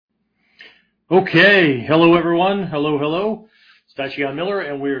Okay, hello everyone. Hello. It's Dachian Miller,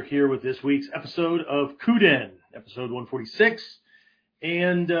 and we're here with this week's episode of KUDEN, episode 146.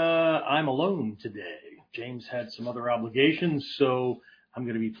 And I'm alone today. James had some other obligations, so I'm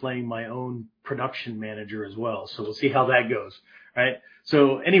going to be playing my own production manager as well. So we'll see how that goes. All right.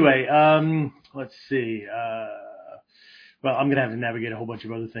 So anyway, let's see. Well, I'm going to have to navigate a whole bunch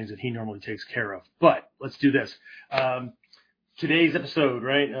of other things that he normally takes care of. But let's do this. Today's episode,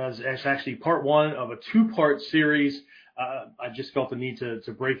 right, is actually part one of a two-part series. I just felt the need to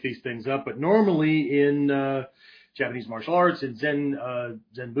break these things up. But normally in Japanese martial arts, in Zen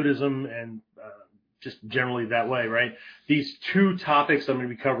Buddhism, and just generally that way, right, these two topics I'm going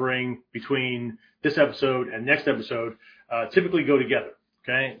to be covering between this episode and next episode typically go together.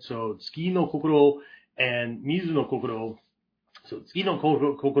 Okay, so Tsuki no Kokoro and Mizu no Kokoro. So Tsuki no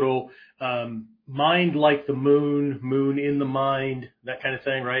Kokoro, mind like the moon, moon in the mind, that kind of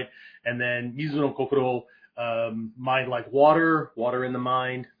thing, right? And then Mizu no Kokoro, mind like water, water in the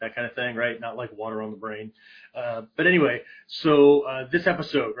mind, that kind of thing, right? Not like water on the brain. But anyway, so this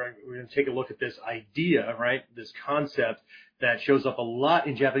episode, right, we're going to take a look at this idea, right, this concept that shows up a lot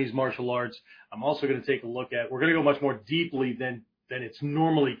in Japanese martial arts. I'm also going to take a look at, we're going to go much more deeply than it's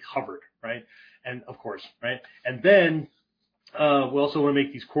normally covered, right? And of course, right? And then we also want to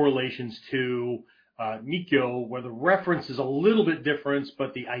make these correlations to Nikkyo, where the reference is a little bit different,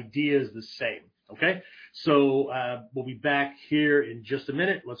 but the idea is the same. Okay? So we'll be back here in just a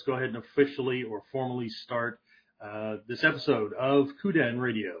minute. Let's go ahead and officially or formally start this episode of KUDEN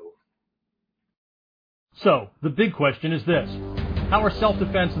Radio. So, the big question is this. How are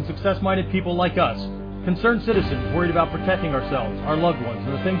self-defense and success-minded people like us, concerned citizens worried about protecting ourselves, our loved ones,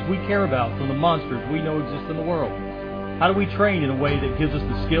 and the things we care about from the monsters we know exist in the world? How do we train in a way that gives us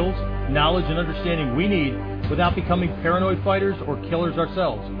the skills, knowledge, and understanding we need without becoming paranoid fighters or killers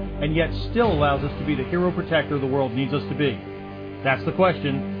ourselves, and yet still allows us to be the hero protector the world needs us to be? That's the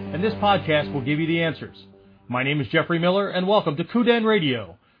question, and this podcast will give you the answers. My name is Jeffrey Miller, and welcome to KUDEN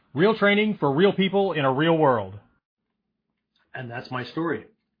Radio, real training for real people in a real world. And that's my story.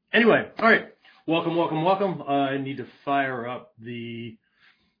 Anyway, all right, welcome. I need to fire up the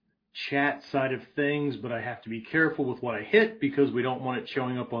chat side of things, but I have to be careful with what I hit because we don't want it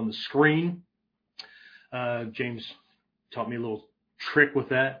showing up on the screen. James taught me a little trick with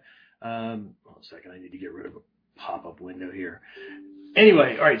that. Hold on a second, I need to get rid of a pop-up window here.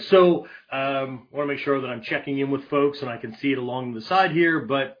 Anyway, all right, so I want to make sure that I'm checking in with folks and I can see it along the side here,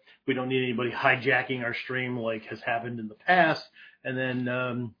 but we don't need anybody hijacking our stream like has happened in the past, and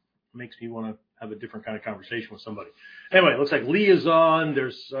then makes me want to have a different kind of conversation with somebody. Anyway, it looks like Lee is on.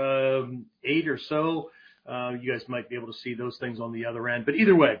 There's 8 or so. You guys might be able to see those things on the other end. But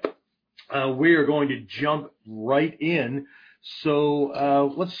either way, we are going to jump right in.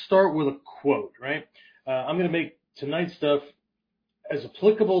 So let's start with a quote, right? I'm going to make tonight's stuff as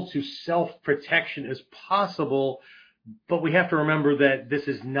applicable to self-protection as possible, but we have to remember that this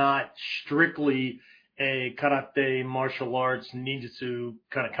is not strictly a karate, martial arts, ninjutsu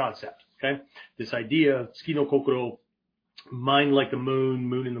kind of concept. Okay, this idea of Tsuki no Kokoro, mind like the moon,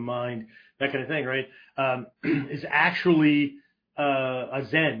 moon in the mind, that kind of thing, right, is actually a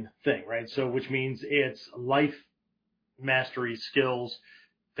Zen thing, right? So, which means it's life mastery skills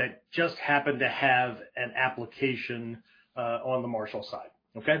that just happen to have an application on the martial side.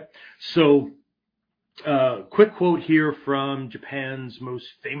 Okay, so quick quote here from Japan's most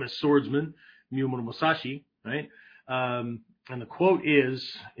famous swordsman, Miyamoto Musashi, right? And the quote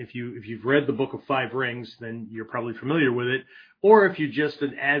is, if you've read the Book of Five Rings, then you're probably familiar with it. Or if you're just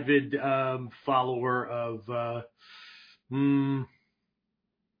an avid follower of, I don't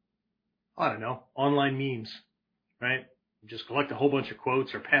know, online memes, right? Just collect a whole bunch of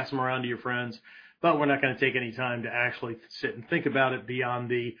quotes or pass them around to your friends. But we're not going to take any time to actually sit and think about it beyond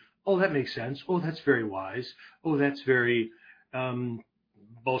the, oh, that makes sense. Oh, that's very wise. Oh, that's very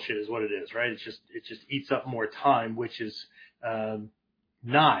bullshit is what it is, right? It just eats up more time, which is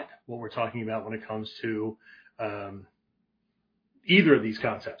not what we're talking about when it comes to either of these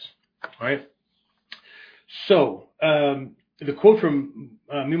concepts, all right? So the quote from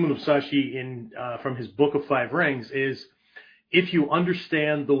Miyamoto Musashi from his Book of Five Rings is, if you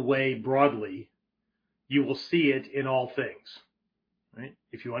understand the way broadly, you will see it in all things, right?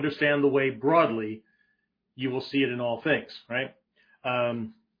 If you understand the way broadly, you will see it in all things, right? I've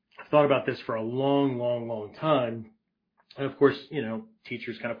thought about this for a long time. And of course,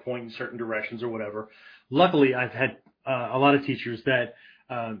 teachers kind of point in certain directions or whatever. Luckily, I've had a lot of teachers that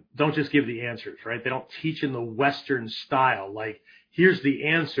don't just give the answers, right? They don't teach in the Western style. Like, here's the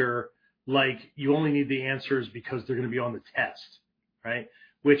answer. Like, you only need the answers because they're going to be on the test, right?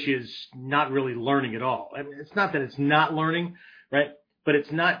 which is not really learning at all. I mean, it's not that it's not learning, right? But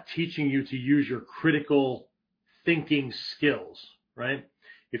it's not teaching you to use your critical thinking skills, right?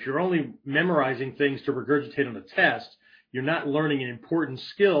 If you're only memorizing things to regurgitate on a test, you're not learning an important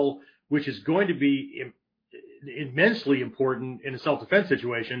skill, which is going to be immensely important in a self-defense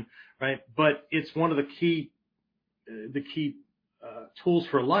situation, right? But it's one of the key tools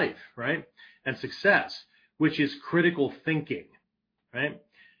for life, right? And success, which is critical thinking, right?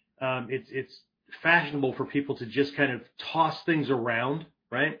 It's fashionable for people to just kind of toss things around,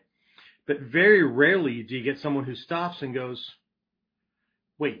 right? But very rarely do you get someone who stops and goes,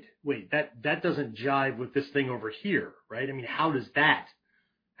 wait, that doesn't jive with this thing over here, right? I mean, how does that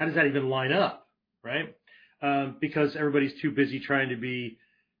even line up, right? Because everybody's too busy trying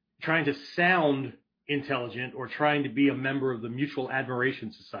to sound intelligent or trying to be a member of the Mutual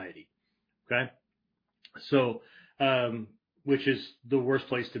Admiration Society, okay? So, which is the worst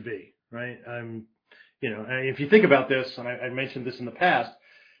place to be, right? If you think about this, and I mentioned this in the past,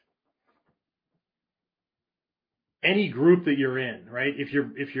 any group that you're in, right? If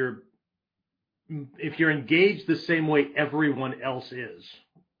you're engaged the same way everyone else is,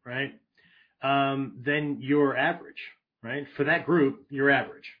 right? Then you're average, right? For that group, you're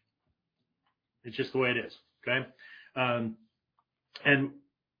average. It's just the way it is, okay? And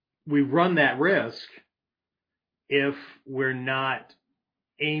we run that risk if we're not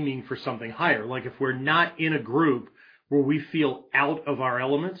aiming for something higher. Like if we're not in a group where we feel out of our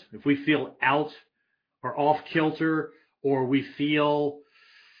element, if we feel out or off kilter, or we feel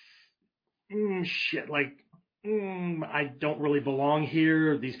I don't really belong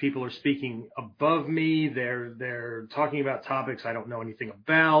here. These people are speaking above me. They're talking about topics I don't know anything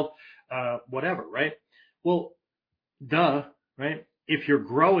about, whatever, right? Well, duh, right? If you're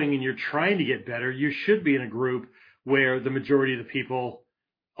growing and you're trying to get better, you should be in a group where the majority of the people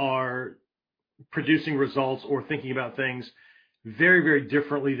are producing results or thinking about things very, very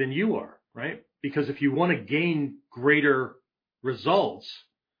differently than you are, right? Because if you want to gain greater results,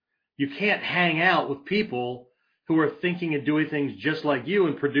 you can't hang out with people who are thinking and doing things just like you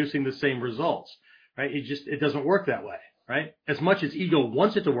and producing the same results, right? It doesn't work that way, right? As much as ego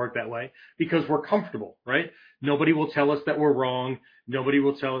wants it to work that way because we're comfortable, right? Nobody will tell us that we're wrong. Nobody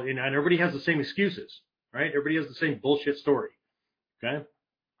will and everybody has the same excuses, right? Everybody has the same bullshit story, okay?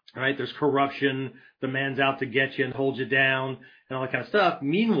 All right, there's corruption, the man's out to get you and hold you down, and all that kind of stuff.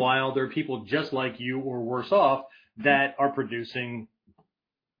 Meanwhile, there are people just like you or worse off that are producing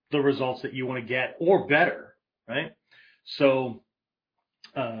the results that you want to get or better, right? So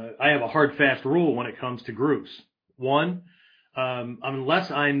I have a hard, fast rule when it comes to groups. One,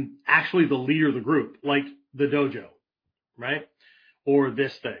 unless I'm actually the leader of the group, like the dojo, right? Or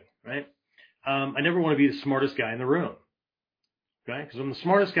this thing, right? I never want to be the smartest guy in the room. Okay, because I'm the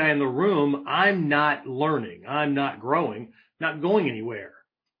smartest guy in the room, I'm not learning, I'm not growing, not going anywhere.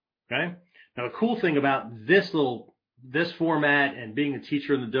 Okay, now the cool thing about this format and being a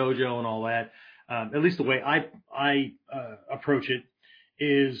teacher in the dojo and all that, at least the way I approach it,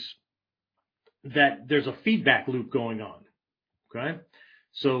 is that there's a feedback loop going on. Okay,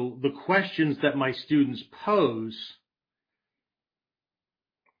 so the questions that my students pose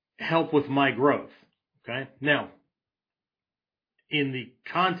help with my growth. Okay, now, in the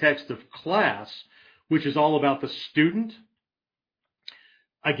context of class, which is all about the student,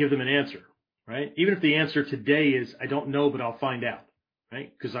 I give them an answer, right? Even if the answer today is, I don't know, but I'll find out, right?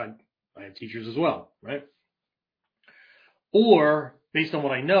 Because I have teachers as well, right? Or, based on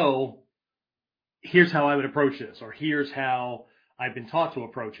what I know, here's how I would approach this, or here's how I've been taught to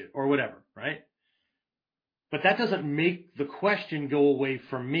approach it, or whatever, right? But that doesn't make the question go away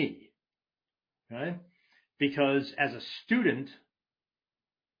from me, right? Because as a student,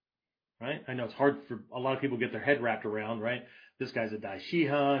 right? I know it's hard for a lot of people to get their head wrapped around, right? This guy's a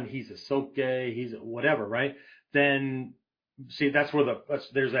Daishihan, he's a Soke, he's a whatever, right? Then, see, that's where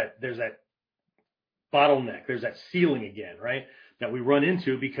there's that bottleneck, there's that ceiling again, right? That we run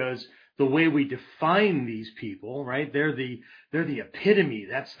into because the way we define these people, right? They're the epitome.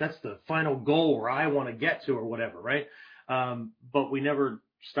 That's the final goal where I want to get to or whatever, right? But we never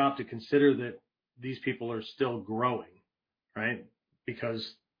stop to consider that these people are still growing, right?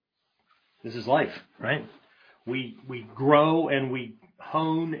 Because this is life, right? We grow and we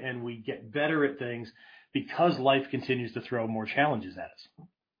hone and we get better at things because life continues to throw more challenges at us,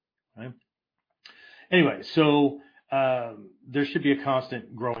 right? Anyway, so there should be a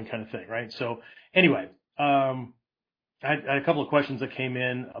constant growing kind of thing, right? So anyway, I had a couple of questions that came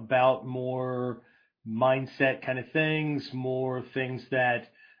in about more mindset kind of things, more things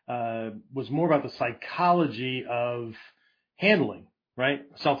that was more about the psychology of handling, right?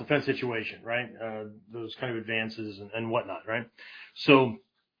 Self-defense situation, right? Those kind of advances and whatnot, right? So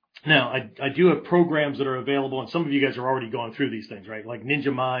now I do have programs that are available, and some of you guys are already going through these things, right? Like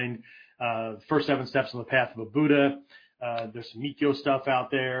Ninja Mind, First 7 Steps on the Path of a Buddha. There's some Mikyo stuff out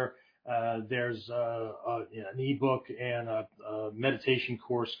there. There's an ebook and a meditation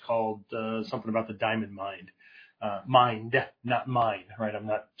course called something about the diamond mind. Mind, not mine, right? I'm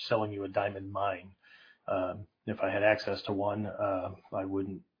not selling you a diamond mine. If I had access to one, I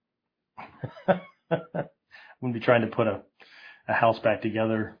wouldn't wouldn't be trying to put a house back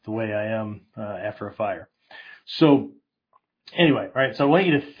together the way I am after a fire. So anyway, all right. So I want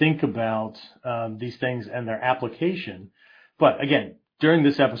you to think about these things and their application. But again, during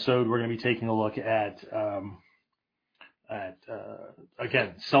this episode, we're going to be taking a look at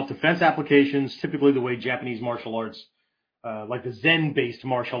again, self-defense applications, typically the way Japanese martial arts, like the Zen-based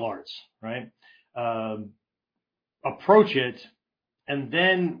martial arts, right, approach it, and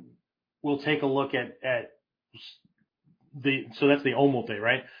then we'll take a look at so that's the omote,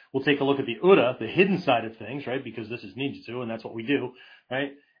 right? We'll take a look at the ura, the hidden side of things, right, because this is ninjutsu, and that's what we do,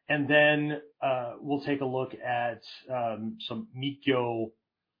 right? And then we'll take a look at some Mikyo,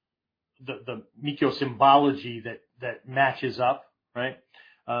 the Mikyo symbology that matches up, right?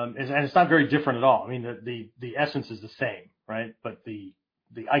 And it's not very different at all. I mean, the essence is the same, right? But the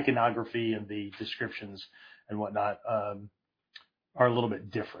iconography and the descriptions and whatnot are a little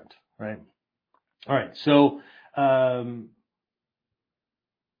bit different, right? All right, so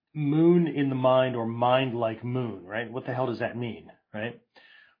moon in the mind, or mind like moon, right? What the hell does that mean, right?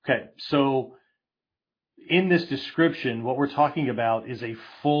 Okay, so in this description, what we're talking about is a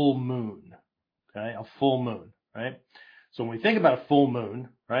full moon, okay? A full moon, right? So when we think about a full moon,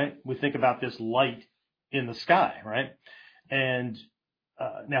 right, we think about this light in the sky, right? And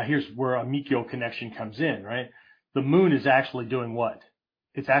now here's where a Mikyo connection comes in, right? The moon is actually doing what?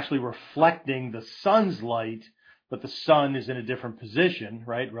 It's actually reflecting the sun's light, but the sun is in a different position,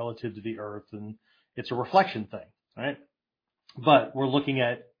 right, relative to the earth, and it's a reflection thing, right? But we're looking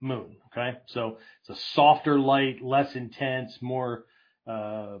at moon, okay? So it's a softer light, less intense, more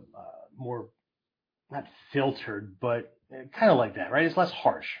not filtered, but kind of like that, right? It's less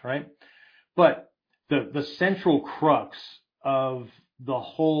harsh, right? But the central crux of the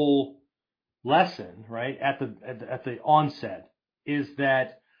whole lesson, right, at the onset, is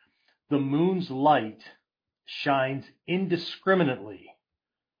that the moon's light shines indiscriminately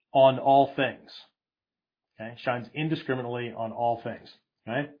on all things. Okay, shines indiscriminately on all things.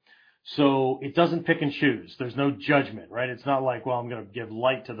 Okay, so it doesn't pick and choose. There's no judgment, right? It's not like, well, I'm going to give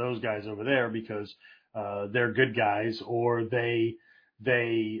light to those guys over there because they're good guys, or they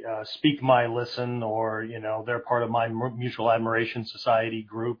speak my listen, or they're part of my mutual admiration society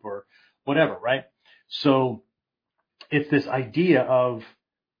group, or whatever, right? So it's this idea of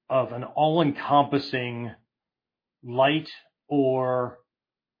an all-encompassing light, or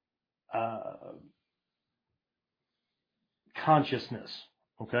consciousness,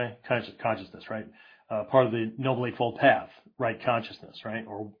 okay? Consciousness, right? Part of the Noble Eightfold Path, right consciousness, right?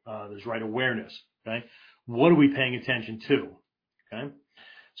 Or there's right awareness, okay? What are we paying attention to, okay?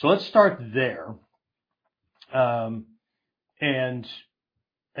 So let's start there, and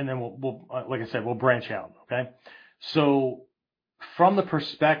then we'll like I said, we'll branch out, okay? So from the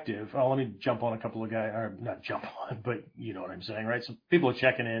perspective, let me jump on a couple of guys, or not jump on, but you know what I'm saying, right? So people are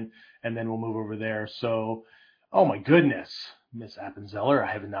checking in, and then we'll move over there. So, oh my goodness, Miss Appenzeller,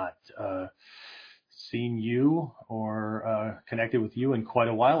 I have not seen you or connected with you in quite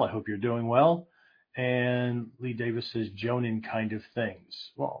a while. I hope you're doing well. And Lee Davis says, Jonin kind of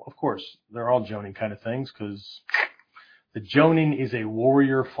things. Well, of course, they're all Jonin kind of things, because the Jonin is a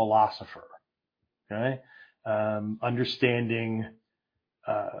warrior philosopher, okay? Understanding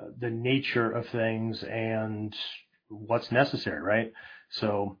the nature of things and what's necessary, right?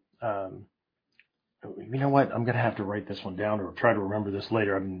 So, you know what? I'm going to have to write this one down, or try to remember this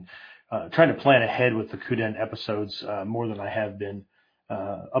later. I've been trying to plan ahead with the KUDEN episodes more than I have been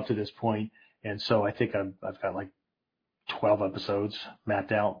up to this point. And so I think I've got like 12 episodes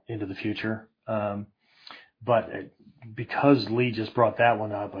mapped out into the future. But because Lee just brought that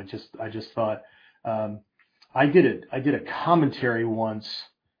one up, I just thought, I did a commentary once,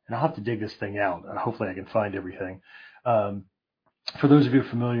 and I'll have to dig this thing out. Hopefully I can find everything. For those of you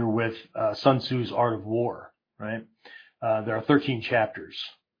familiar with Sun Tzu's Art of War, right? There are 13 chapters,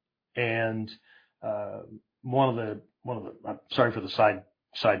 and one of the I'm sorry for the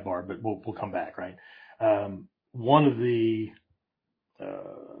sidebar, but we'll come back, right? One of the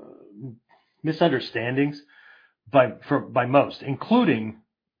misunderstandings by most, including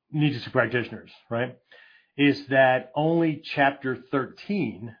ninjutsu practitioners, right, is that only chapter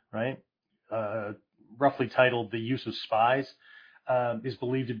 13, right, roughly titled The Use of Spies, is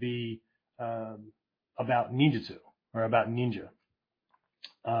believed to be about ninjutsu, or about ninja.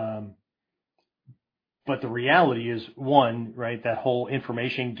 But the reality is, one, right, that whole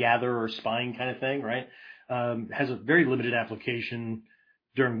information gather or spying kind of thing, right, has a very limited application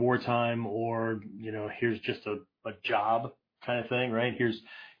during wartime, or, here's just a job kind of thing, right?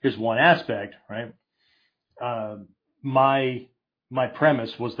 Here's one aspect, right? My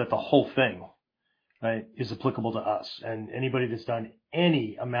premise was that the whole thing, right, is applicable to us. And anybody that's done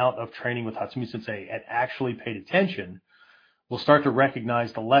any amount of training with Hatsumi Sensei and actually paid attention will start to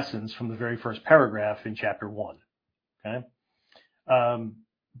recognize the lessons from the very first paragraph in chapter 1. Okay.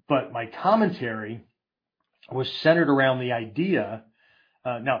 But my commentary was centered around the idea.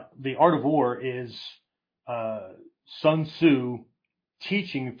 Now, the Art of War is Sun Tzu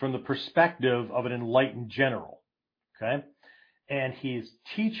teaching from the perspective of an enlightened general. Okay. And he's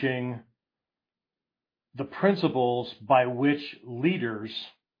teaching the principles by which leaders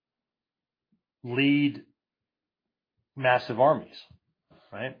lead massive armies,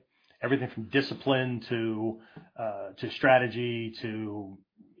 right? Everything from discipline to strategy to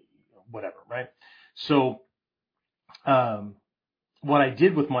whatever, right? So, what I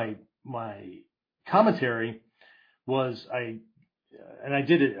did with my commentary was I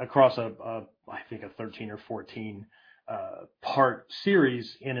did it across I think a 13 or 14 part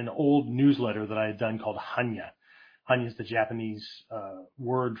series in an old newsletter that I had done called Hanya. Hanya is the Japanese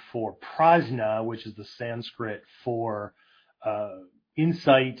word for prajna, which is the Sanskrit for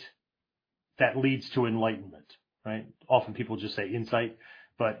insight that leads to enlightenment, right? Often people just say insight,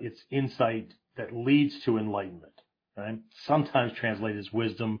 but it's insight that leads to enlightenment, right? Sometimes translated as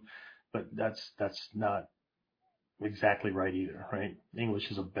wisdom, but that's not exactly right either, right? English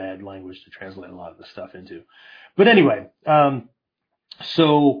is a bad language to translate a lot of this stuff into. But anyway,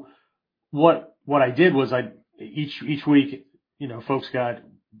 so what I did was each week, folks got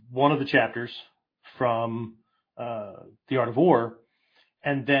one of the chapters from The Art of War,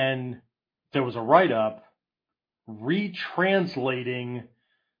 and then there was a write-up retranslating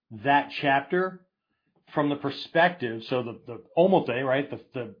that chapter from the perspective. So the omote, right,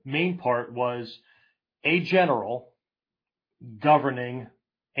 the main part was a general governing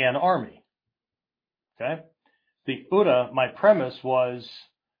an army. Okay? The ura, my premise was,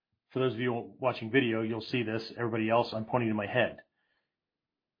 for those of you watching video, you'll see this. Everybody else, I'm pointing to my head.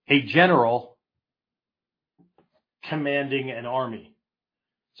 A general commanding an army.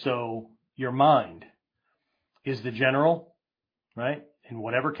 So your mind is the general, right? In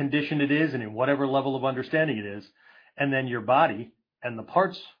whatever condition it is and in whatever level of understanding it is. And then your body and the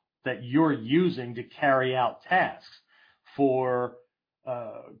parts that you're using to carry out tasks for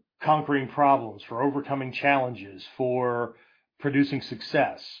conquering problems, for overcoming challenges, for producing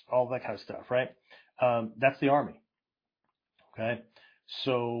success, all that kind of stuff, right? That's the army. Okay,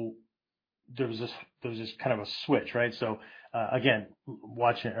 so there was this kind of a switch, right? So again,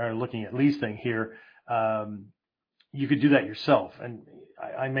 watching or looking at Lee's thing here, you could do that yourself, and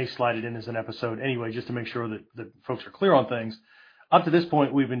I may slide it in as an episode anyway, just to make sure that folks are clear on things. Up to this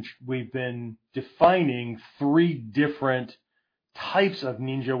point, we've been defining 3 different types of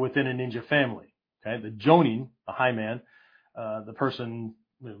ninja within a ninja family. Okay, the jonin, a high man, the person,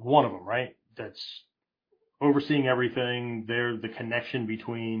 one of them, right? That's overseeing everything. They're the connection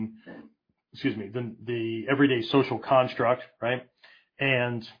between, the everyday social construct, right?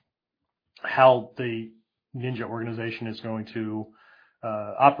 And how the ninja organization is going to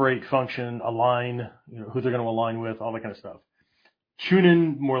operate, function, align, who they're going to align with, all that kind of stuff.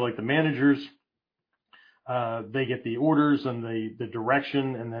 Chunin, more like the managers. They get the orders and the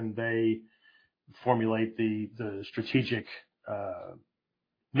direction, and then they formulate the strategic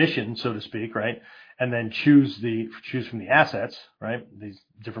mission, so to speak, right? And then choose from the assets, right? These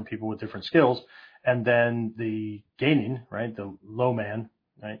different people with different skills, and then the geinin, right? The low man,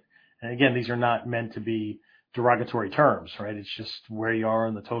 right? And again, these are not meant to be derogatory terms, right? It's just where you are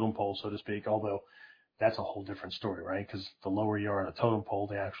on the totem pole, so to speak. Although that's a whole different story, right? Because the lower you are on the totem pole,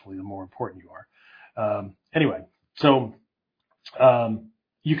 the more important you are. Anyway, so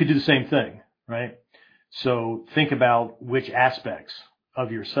you could do the same thing, right? So think about which aspects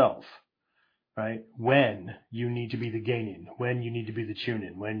of yourself, right? When you need to be the geinin, when you need to be the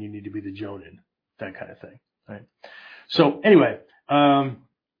chunin, when you need to be the jonin, that kind of thing, right? So anyway, so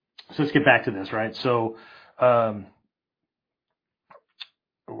let's get back to this, right? So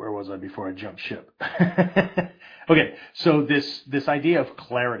where was I before I jumped ship? Okay, so this idea of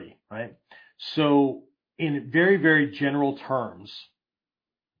clarity, right? So in very, very general terms,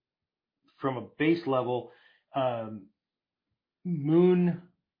 from a base level,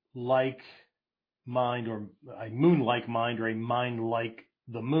 moon-like mind, or a moon-like mind, or a mind like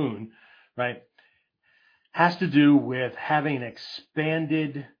the moon, right, has to do with having an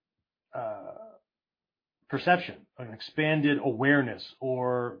expanded perception, an expanded awareness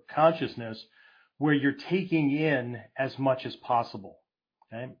or consciousness, where you're taking in as much as possible.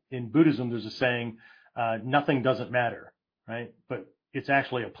 Okay? In Buddhism, there's a saying, nothing doesn't matter, right? But it's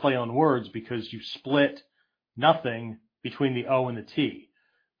actually a play on words, because you split nothing between the O and the T.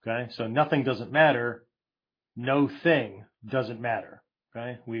 Okay? So nothing doesn't matter, no thing doesn't matter.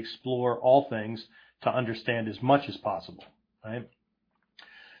 Okay? We explore all things to understand as much as possible, right?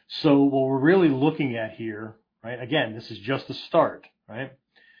 So what we're really looking at here, right? Again, this is just the start, right?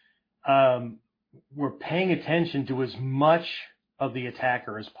 We're paying attention to as much of the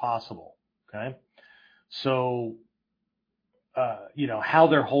attacker as possible, okay? So, how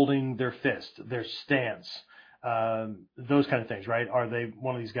they're holding their fist, their stance, those kind of things, right? Are they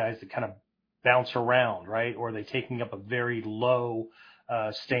one of these guys that kind of bounce around, right? Or are they taking up a very low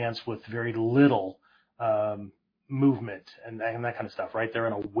stance with very little movement and that kind of stuff, right? They're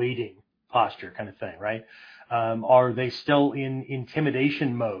in a waiting posture kind of thing, right? Are they still in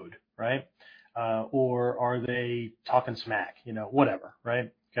intimidation mode, right? Or are they talking smack, whatever,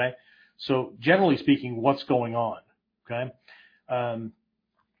 right? Okay. So generally speaking, what's going on? Okay.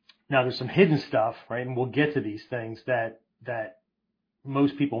 Now there's some hidden stuff, right? And we'll get to these things that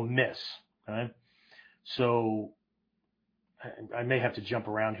most people miss. Okay. So I may have to jump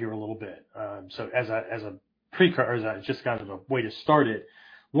around here a little bit. So as a just kind of a way to start it,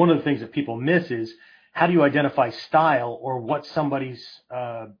 one of the things that people miss is, how do you identify style, or what somebody's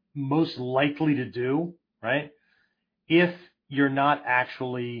most likely to do, right? If you're not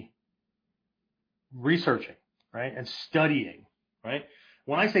actually researching, right, and studying, right?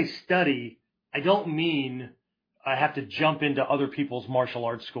 When I say study, I don't mean I have to jump into other people's martial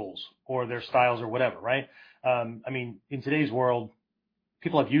arts schools or their styles or whatever, right? I mean, in today's world,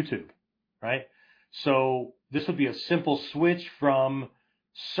 people have YouTube, right? So this would be a simple switch from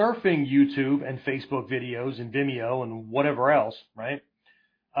surfing YouTube and Facebook videos and Vimeo and whatever else, right?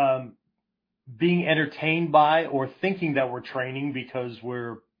 Being entertained by, or thinking that we're training because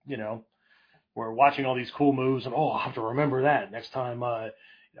we're watching all these cool moves and, I'll have to remember that next time,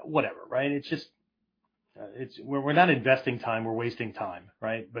 whatever, right? It's just, we're not investing time, we're wasting time,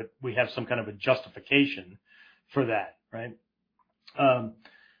 right? But we have some kind of a justification for that, right?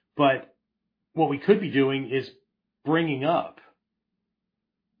 But what we could be doing is bringing up,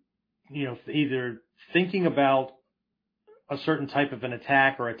 either thinking about a certain type of an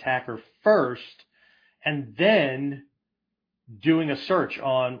attack or attacker first, and then doing a search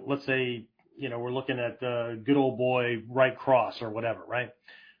on, let's say, we're looking at the good old boy right cross or whatever, right?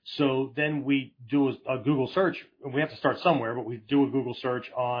 So then we do a Google search. We have to start somewhere, but we do a Google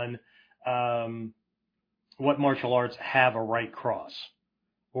search on what martial arts have a right cross,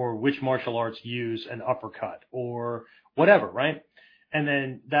 or which martial arts use an uppercut, or whatever, right? And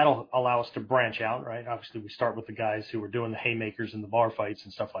then that'll allow us to branch out, right? Obviously, we start with the guys who are doing the haymakers and the bar fights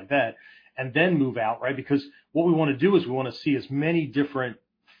and stuff like that, and then move out, right? Because what we want to do is we want to see as many different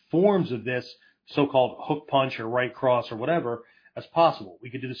forms of this so-called hook punch or right cross or whatever as possible. We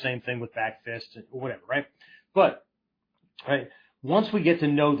could do the same thing with back fist or whatever, right? But, right, once we get to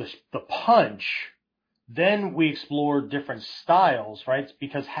know the punch, then we explore different styles, right?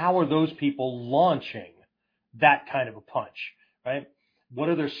 Because how are those people launching that kind of a punch, right? What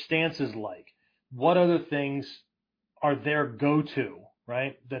are their stances like? What other things are their go-to,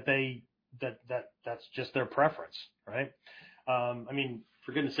 right? That's just their preference, right? I mean,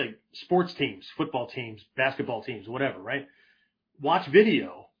 for goodness sake, sports teams, football teams, basketball teams, whatever, right? Watch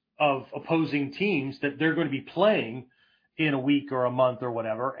video of opposing teams that they're going to be playing in a week or a month or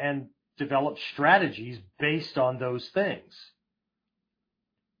whatever, and develop strategies based on those things.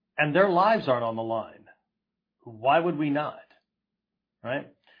 And their lives aren't on the line. Why would we not? Right?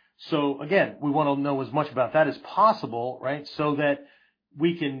 So again, we want to know as much about that as possible, right? So that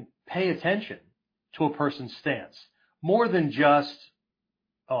we can pay attention to a person's stance. More than just,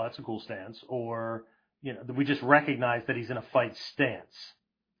 oh, that's a cool stance, or, we just recognize that he's in a fight stance.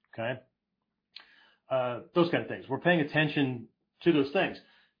 Okay? Those kind of things. We're paying attention to those things.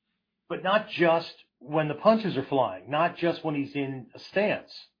 But not just when the punches are flying, not just when he's in a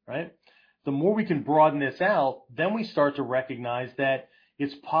stance, right? The more we can broaden this out, then we start to recognize that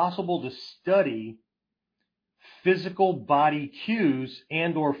it's possible to study physical body cues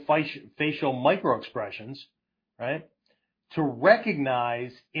and or facial microexpressions, right, to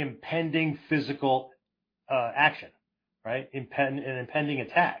recognize impending physical action, right, an impending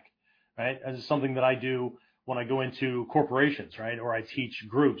attack, right? This is something that I do when I go into corporations, right, or I teach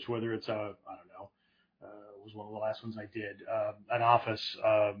groups, whether it's I don't know, it was one of the last ones I did, an office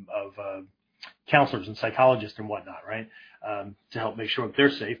of counselors and psychologists and whatnot, right, to help make sure that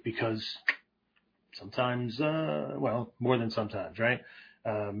they're safe, because sometimes, well, more than sometimes, right,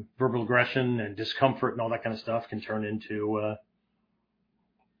 verbal aggression and discomfort and all that kind of stuff can turn into a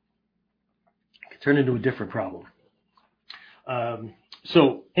different problem.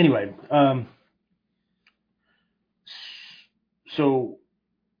 So anyway,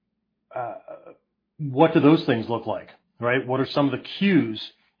 what do those things look like, right? What are some of the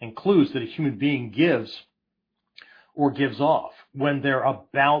cues and clues that a human being gives or gives off when they're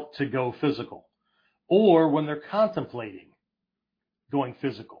about to go physical, or when they're contemplating going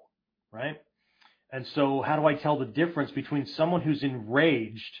physical, right? And so how do I tell the difference between someone who's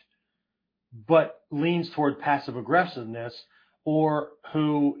enraged but leans toward passive aggressiveness, or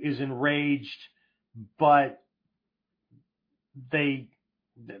who is enraged but they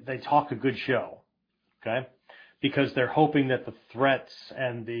talk a good show, okay? Because they're hoping that the threats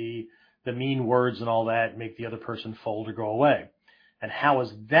and the mean words and all that make the other person fold or go away. And how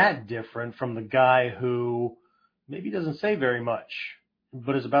is that different from the guy who maybe doesn't say very much,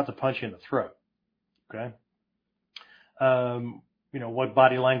 but is about to punch you in the throat, okay? What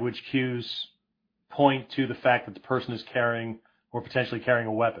body language cues point to the fact that the person is carrying or potentially carrying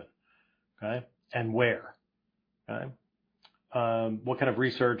a weapon, okay? And where, okay? What kind of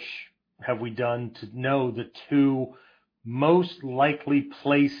research have we done to know the two most likely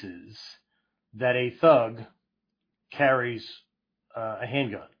places that a thug carries a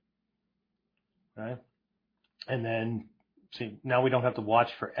handgun, okay? And then, see, now we don't have to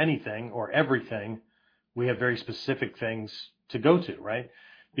watch for anything or everything. We have very specific things to go to, right?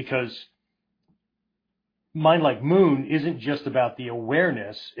 Because Mind Like Moon isn't just about the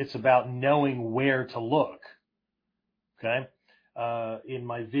awareness, it's about knowing where to look, okay? In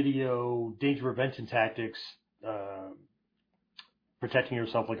my video, Danger Prevention Tactics, Protecting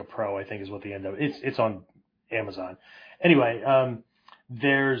Yourself Like a Pro, I think is what the end of it. It's on Amazon. Anyway,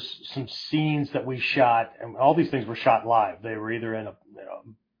 there's some scenes that we shot, and all these things were shot live. They were either in a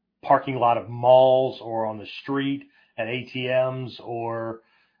parking lot of malls, or on the street at ATMs, or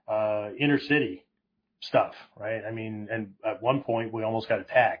inner city stuff, right? I mean, and at one point we almost got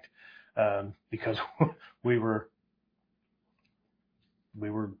attacked because we were,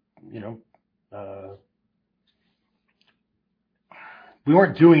 we weren't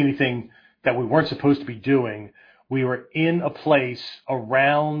doing anything that we weren't supposed to be doing. We were in a place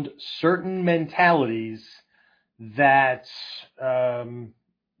around certain mentalities that,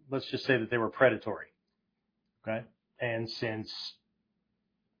 let's just say that they were predatory, okay? And since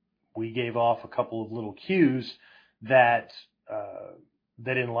we gave off a couple of little cues that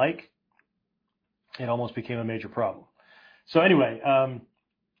they didn't like, it almost became a major problem. So anyway,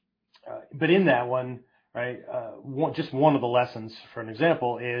 but in that one, right, just one of the lessons, for an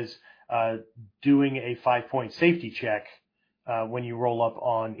example, is doing a 5-point safety check when you roll up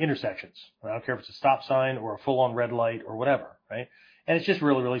on intersections. I don't care if it's a stop sign or a full-on red light or whatever, right? And it's just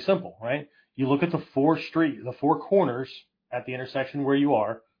really, really simple, right? You look at the four corners at the intersection where you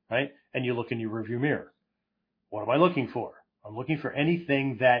are, right? And you look in your rearview mirror. What am I looking for? I'm looking for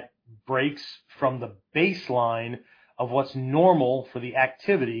anything that breaks from the baseline of what's normal for the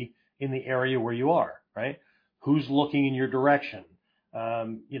activity in the area where you are, right? Who's looking in your direction?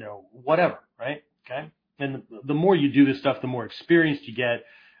 Whatever, right? Okay. And the more you do this stuff, the more experienced you get.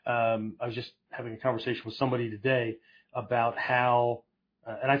 I was just having a conversation with somebody today about how,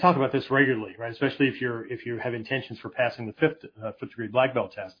 and I talk about this regularly, right? Especially if you have intentions for passing the fifth degree black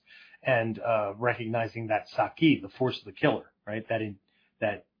belt test, and recognizing that saki, the force of the killer, right?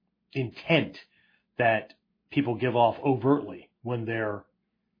 That intent that people give off overtly when they're,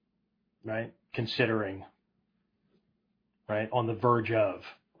 right, considering, right, on the verge of,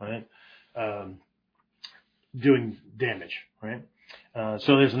 right, doing damage, right?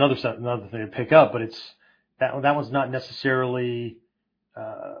 So there's another thing to pick up, but it's that one's not necessarily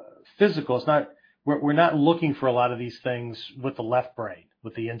physical. It's not. We're not looking for a lot of these things with the left brain,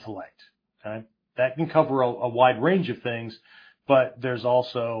 with the intellect. Okay, that can cover a wide range of things, but there's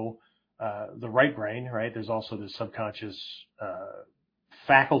also the right brain, right? There's also the subconscious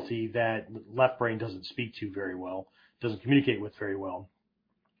faculty that the left brain doesn't speak to very well, doesn't communicate with very well,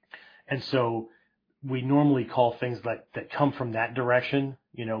 and so we normally call things that come from that direction,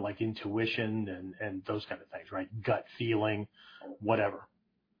 like intuition and those kind of things, right? Gut feeling, whatever.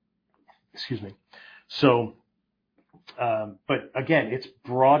 Excuse me. So, but again, it's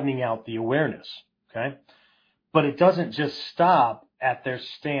broadening out the awareness, okay? But it doesn't just stop at their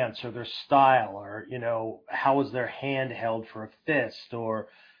stance or their style, or, how is their hand held for a fist, or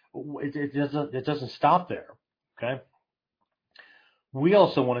it doesn't stop there. Okay. We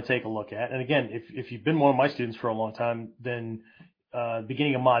also want to take a look at, and again, if you've been one of my students for a long time, then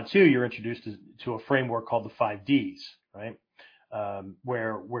beginning of Mod 2, you're introduced to a framework called the 5Ds, right?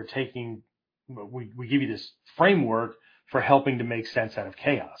 Where we give you this framework for helping to make sense out of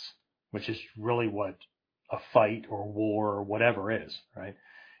chaos, which is really what a fight or war or whatever is, right?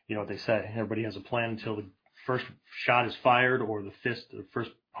 You know what they say, everybody has a plan until the first shot is fired or the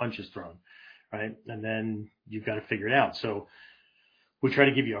first punch is thrown, right? And then you've got to figure it out. So we try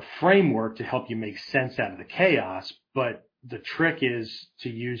to give you a framework to help you make sense out of the chaos, but the trick is to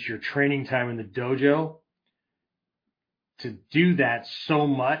use your training time in the dojo to do that so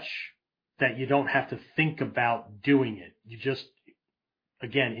much that you don't have to think about doing it. You just,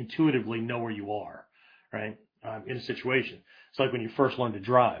 again, intuitively know where you are, right, in a situation. It's like when you first learn to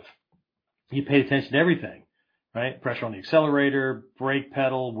drive. You paid attention to everything, right? Pressure on the accelerator, brake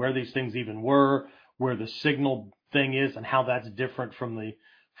pedal, where these things even were, where the signal thing is, and how that's different from the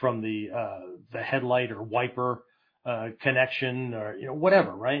headlight or wiper connection, or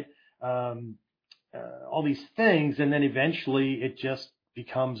whatever, right? All these things, and then eventually it just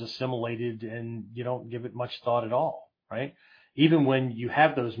becomes assimilated, and you don't give it much thought at all, right? Even when you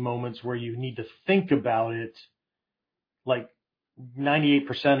have those moments where you need to think about it, like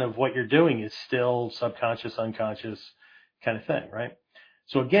 98% of what you're doing is still subconscious, unconscious kind of thing, right?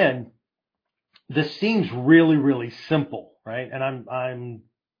 So again, this seems really, really simple, right? And I'm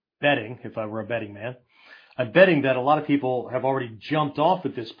betting, if I were a betting man, I'm betting that a lot of people have already jumped off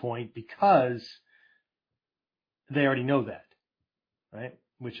at this point because they already know that, right?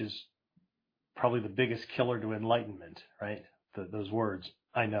 Which is probably the biggest killer to enlightenment, right? Those words,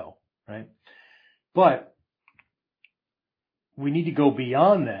 I know, right? But we need to go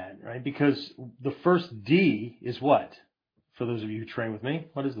beyond that, right? Because the first D is what? For those of you who train with me,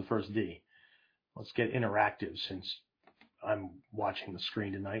 what is the first D? Let's get interactive, since I'm watching the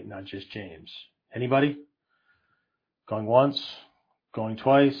screen tonight, not just James. Anybody? Going once, going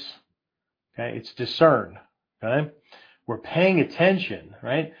twice. Okay, it's discern. Okay, we're paying attention,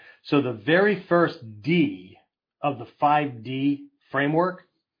 right? So the very first D of the 5D framework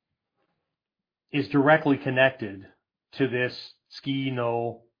is directly connected to this Tsuki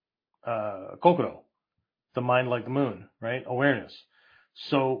no Kokoro, the mind like the moon, right? Awareness.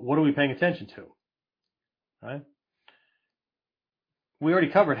 So what are we paying attention to? Right? We already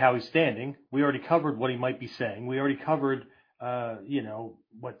covered how he's standing. We already covered what he might be saying. We already covered,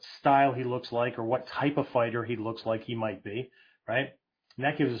 what style he looks like, or what type of fighter he looks like he might be, right? And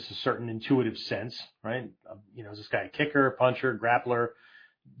that gives us a certain intuitive sense, right? Is this guy a kicker, puncher, grappler,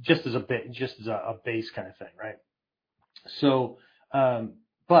 just as a base kind of thing, right? So,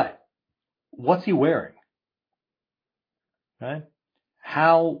 but what's he wearing? Right?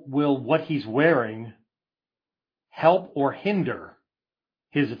 How will what he's wearing help or hinder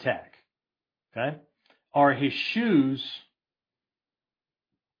his attack? Okay? Are his shoes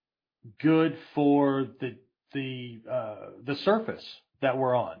good for the surface that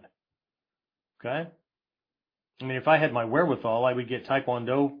we're on? Okay? I mean, if I had my wherewithal, I would get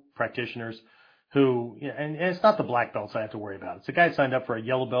Taekwondo practitioners who, and it's not the black belts I have to worry about. It's a guy signed up for a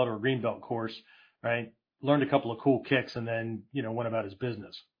yellow belt or a green belt course, right? Learned a couple of cool kicks, and then, went about his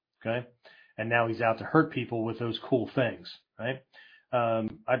business. Okay? And now he's out to hurt people with those cool things, right?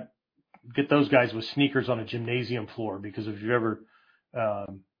 I get those guys with sneakers on a gymnasium floor, because if you've ever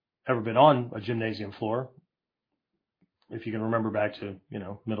been on a gymnasium floor, if you can remember back to,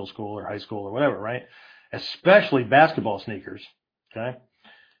 middle school or high school or whatever, right? Especially basketball sneakers, okay?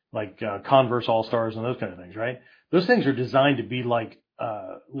 Like Converse All-Stars and those kind of things, right? Those things are designed to be like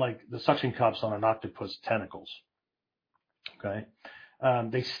the suction cups on an octopus tentacles, okay?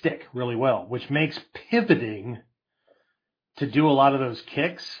 They stick really well, which makes pivoting to do a lot of those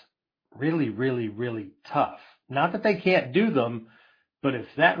kicks really, really, really tough. Not that they can't do them, but if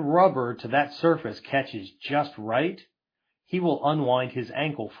that rubber to that surface catches just right, he will unwind his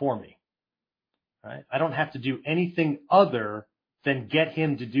ankle for me. Right? I don't have to do anything other than get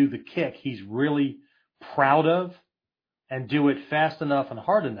him to do the kick he's really proud of, and do it fast enough and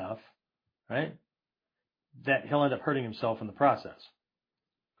hard enough, right, that he'll end up hurting himself in the process.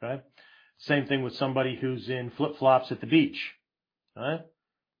 Okay? Same thing with somebody who's in flip-flops at the beach. Right?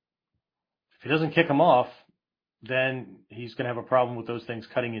 If he doesn't kick them off, then he's going to have a problem with those things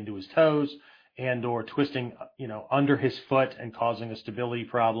cutting into his toes and or twisting, under his foot and causing a stability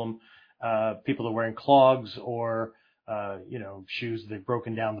problem. People that are wearing clogs or, shoes that they've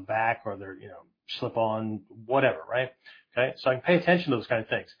broken down the back, or they're, slip on, whatever, right? Okay, so I can pay attention to those kind of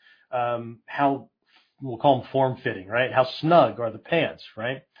things. How we'll call them form fitting, right? How snug are the pants,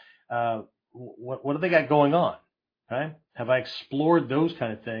 right? What do they got going on? Okay, have I explored those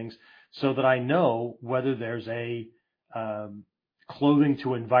kind of things so that I know whether there's a clothing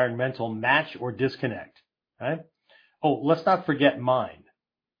to environmental match or disconnect? Okay. Oh, let's not forget mine.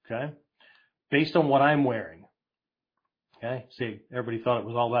 Okay, based on what I'm wearing. Okay, see, everybody thought it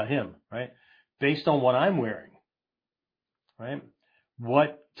was all about him, right? Based on what I'm wearing, right?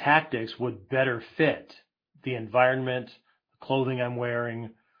 What tactics would better fit the environment, the clothing I'm wearing,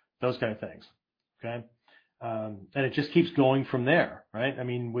 those kind of things. Okay. And it just keeps going from there, right? I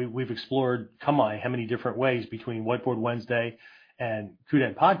mean, we've explored Kamai how many different ways between Whiteboard Wednesday and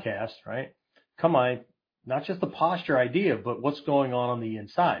KUDEN podcast, right? Kamai, not just the posture idea, but what's going on the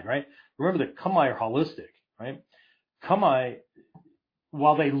inside, right? Remember that Kamai are holistic, right? Kamai,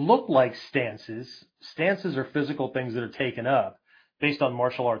 while they look like stances are physical things that are taken up based on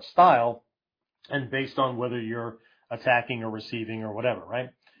martial arts style and based on whether you're attacking or receiving or whatever, right?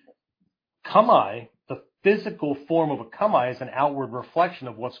 Kamai, the physical form of a kamai, is an outward reflection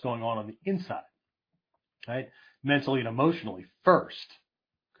of what's going on the inside, right? Mentally and emotionally first,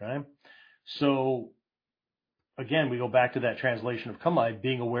 okay? So again, we go back to that translation of kamai,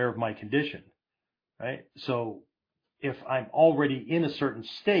 being aware of my condition, right? So if I'm already in a certain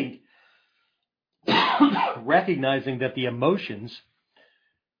state, recognizing that the emotions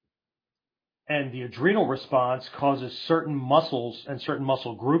and the adrenal response causes certain muscles and certain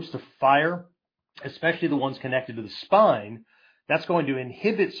muscle groups to fire, especially the ones connected to the spine, that's going to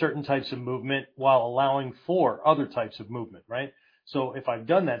inhibit certain types of movement while allowing for other types of movement, right? So if I've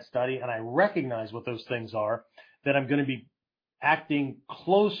done that study and I recognize what those things are, then I'm going to be acting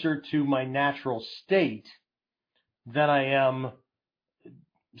closer to my natural state than I am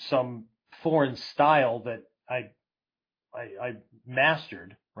some foreign style that I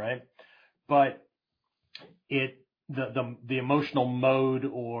mastered, right? But the emotional mode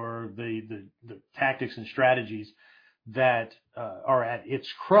or the tactics and strategies that are at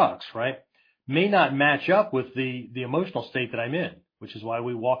its crux, right, may not match up with the emotional state that I'm in, which is why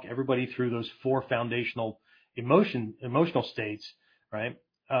we walk everybody through those 4 foundational emotional states, right?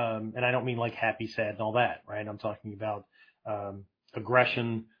 And I don't mean like happy, sad, and all that, right? I'm talking about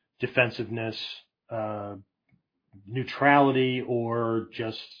aggression, defensiveness, neutrality, or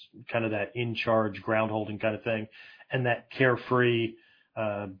just kind of that in charge, ground holding kind of thing, and that carefree,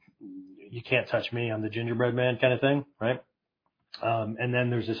 you can't touch me, I'm the gingerbread man kind of thing, right? And then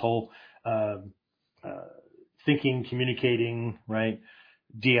there's this whole thinking, communicating, right?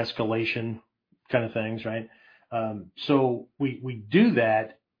 De-escalation kind of things, right? So we do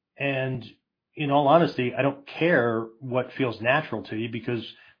that, and in all honesty, I don't care what feels natural to you, because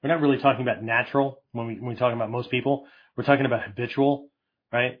we're not really talking about natural when we're talking about most people. We're talking about habitual,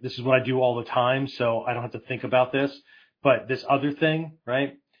 right? This is what I do all the time, so I don't have to think about this. But this other thing,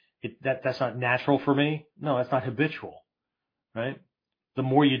 right? That's not natural for me. No, that's not habitual, right? The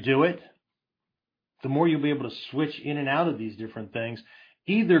more you do it, the more you'll be able to switch in and out of these different things,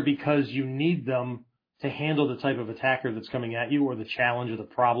 either because you need them to handle the type of attacker that's coming at you, or the challenge or the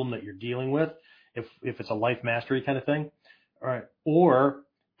problem that you're dealing with, if it's a life mastery kind of thing, all right, or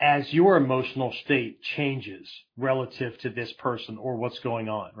as your emotional state changes relative to this person or what's going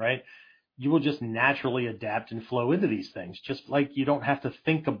on, right? You will just naturally adapt and flow into these things, just like you don't have to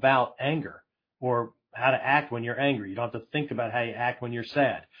think about anger or how to act when you're angry. You don't have to think about how you act when you're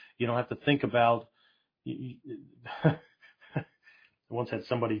sad. You don't have to think about I once had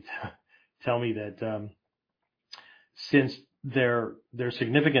somebody tell me that since their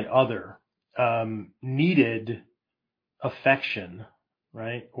significant other needed affection,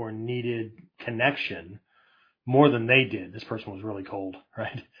 right, or needed connection more than they did. This person was really cold,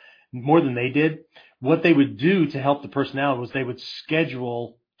 right? More than they did. What they would do to help the person out was they would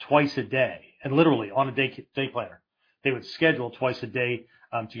schedule twice a day, and literally on a day planner, they would schedule twice a day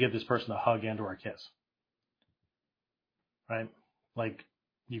to give this person a hug and or a kiss, right? Like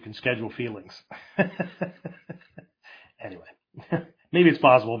you can schedule feelings. Anyway, maybe it's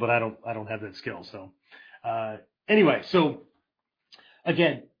possible, but I don't have that skill. So anyway, so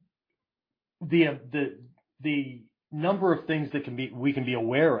again, the number of things that we can be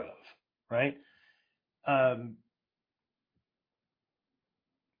aware of, right?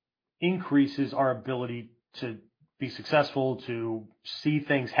 Increases our ability to be successful, to see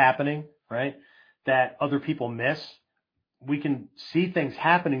things happening, right? That other people miss. We can see things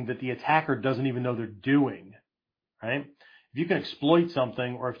happening that the attacker doesn't even know they're doing, right? If you can exploit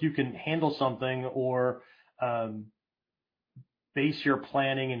something, or if you can handle something, or base your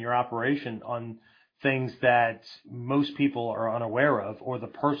planning and your operation on things that most people are unaware of, or the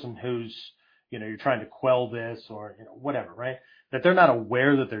person who's, you're trying to quell this or, whatever, right? That they're not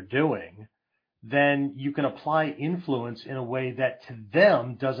aware that they're doing, then you can apply influence in a way that to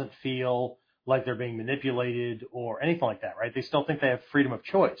them doesn't feel like they're being manipulated or anything like that, right? They still think they have freedom of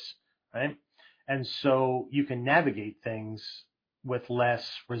choice, right? And so you can navigate things with less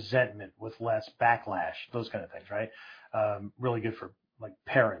resentment, with less backlash, those kind of things, right? Really good for like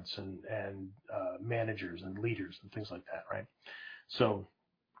parents and managers and leaders and things like that, right? So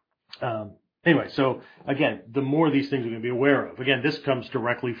anyway, so again, the more of these things we're going to be aware of. Again, this comes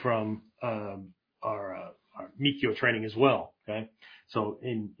directly from our Mikyo training as well. Okay, so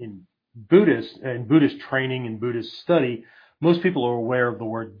in Buddhist training and Buddhist study, most people are aware of the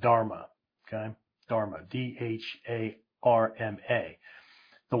word Dharma. Okay, Dharma, Dharma.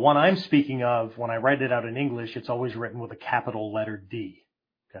 The one I'm speaking of, when I write it out in English, it's always written with a capital letter D.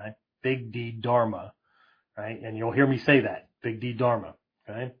 Okay, Big D Dharma, right? And you'll hear me say that, Big D Dharma.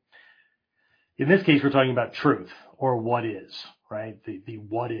 Okay. In this case, we're talking about truth, or what is, right? The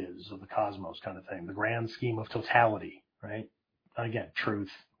what is of the cosmos kind of thing, the grand scheme of totality, right? And again,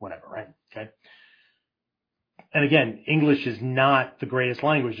 truth, whatever, right? Okay. And again, English is not the greatest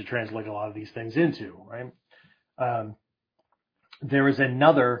language to translate a lot of these things into, right? There is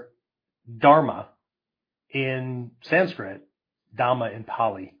another Dharma in Sanskrit, Dhamma in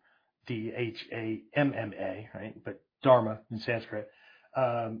Pali, Dhamma, right? But Dharma in Sanskrit.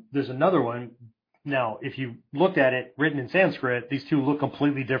 There's another one. Now, if you looked at it written in Sanskrit, these two look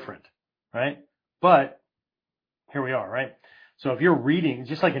completely different, right? But here we are, right? So if you're reading,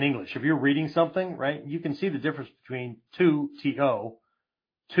 just like in English, if you're reading something, right, you can see the difference between to, T-O,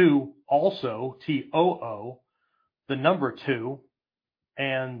 to also, T-O-O, the number two,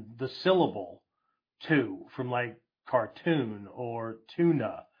 and the syllable two from like cartoon or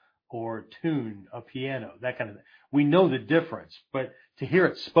tuna or tune, a piano, that kind of thing. We know the difference, but to hear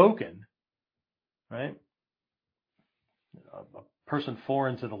it spoken, right, a person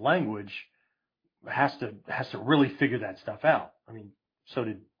foreign to the language has to really figure that stuff out. I mean, so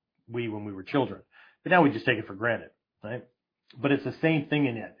did we when we were children, but now we just take it for granted, right? But it's the same thing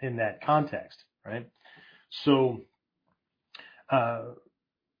in that context, right? So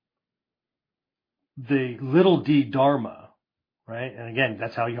the little d Dharma, right? And again,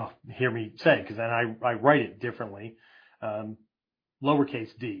 that's how you'll hear me say, because then I write it differently.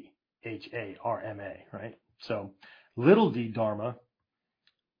 Lowercase d, H-A-R-M-A, right? So little d Dharma,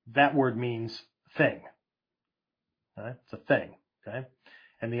 that word means thing. Right? It's a thing. Okay?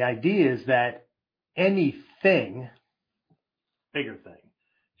 And the idea is that anything, bigger thing,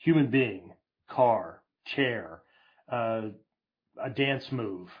 human being, car, chair, a dance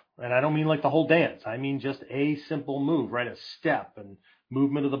move, and I don't mean like the whole dance. I mean just a simple move, right? A step and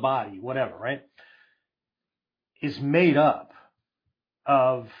movement of the body, whatever, right? Is made up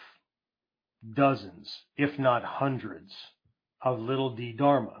of dozens, if not hundreds, of little d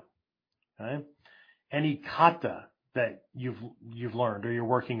Dharma. Okay? Any kata that you've learned or you're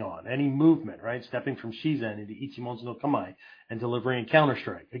working on, any movement, right? Stepping from Shizen into Ichimonzo no Kamae and delivering a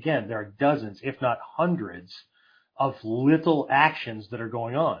counter-strike. Again, there are dozens, if not hundreds, of little actions that are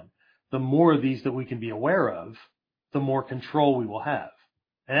going on. The more of these that we can be aware of, the more control we will have.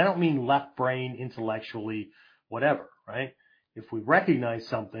 And I don't mean left brain, intellectually, whatever, right? If we recognize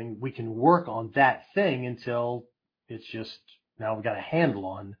something, we can work on that thing until it's just, now we've got a handle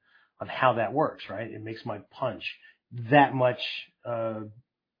on how that works, right? It makes my punch that much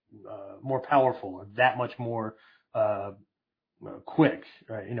more powerful, or that much more quick,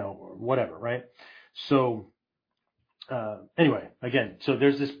 right? Or whatever, right? So anyway, again, so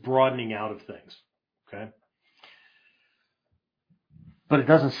there's this broadening out of things, okay? But it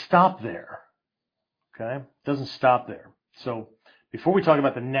doesn't stop there, okay? It doesn't stop there. So before we talk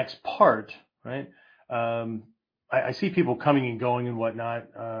about the next part, right? I see people coming and going and whatnot.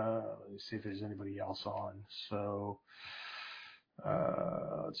 Let me see if there's anybody else on. So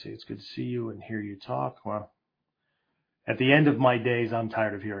let's see. It's good to see you and hear you talk. Well, at the end of my days, I'm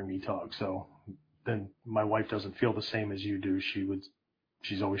tired of hearing me talk. So then my wife doesn't feel the same as you do.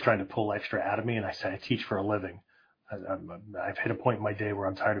 She's always trying to pull extra out of me. And I say, I teach for a living. I've hit a point in my day where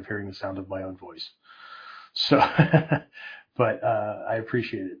I'm tired of hearing the sound of my own voice. So, but I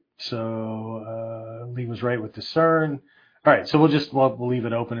appreciate it. So Lee was right with discern. All right, so we'll leave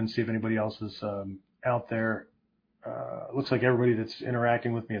it open and see if anybody else is out there. Looks like everybody that's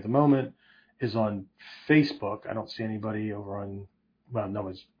interacting with me at the moment is on Facebook. I don't see anybody over on, well, no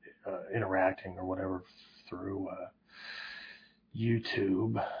one's interacting or whatever through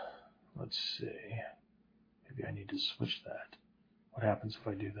YouTube. Let's see. Maybe I need to switch that. What happens if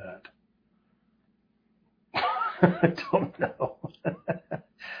I do that? I don't know.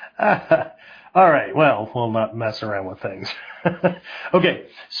 All right. Well, we'll not mess around with things. Okay.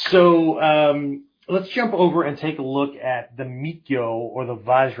 So let's jump over and take a look at the Mikyo or the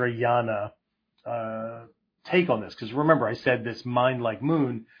Vajrayana take on this. Because remember, I said this mind like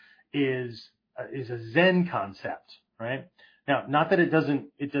moon is a Zen concept, right? Now, not that it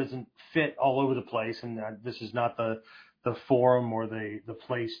doesn't fit all over the place, and this is not the forum or the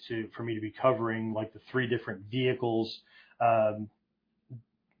place for me to be covering like the three different vehicles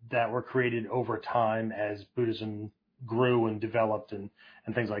that were created over time as Buddhism grew and developed and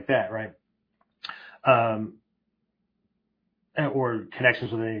things like that, right? Or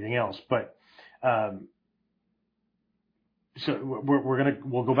connections with anything else, but so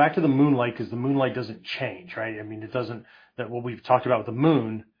we'll go back to the moonlight because the moonlight doesn't change, right? I mean, it doesn't. That what we've talked about with the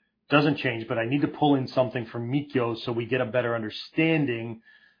moon doesn't change, but I need to pull in something from Mikyo so we get a better understanding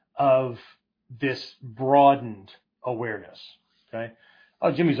of this broadened awareness. Okay.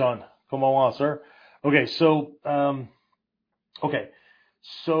 Oh, Jimmy's on. Come on, sir. Okay. So,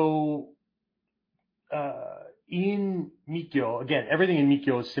 in Mikyo, again, everything in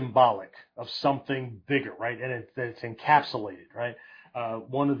Mikyo is symbolic of something bigger, right? And it's encapsulated, right?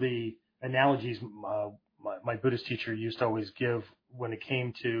 One of the analogies my Buddhist teacher used to always give when it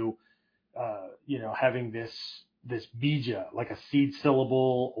came to, having this bija, like a seed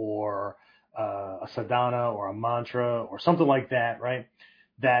syllable or a sadhana or a mantra or something like that, right?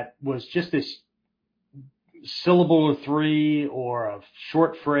 That was just this syllable or three or a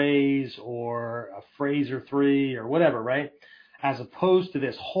short phrase or a phrase or three or whatever, right? As opposed to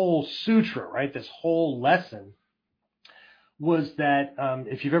this whole sutra, right? This whole lesson was that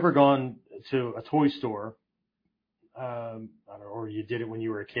if you've ever gone to a toy store, or you did it when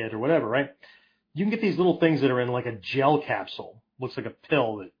you were a kid or whatever, right? You can get these little things that are in like a gel capsule. Looks like a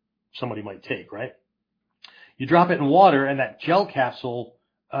pill that somebody might take, right? You drop it in water and that gel capsule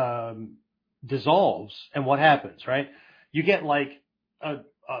dissolves, and what happens, right? You get like a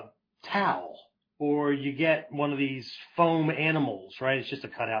towel, or you get one of these foam animals, right? It's just a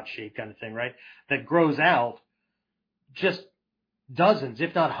cutout shape kind of thing, right? That grows out just dozens,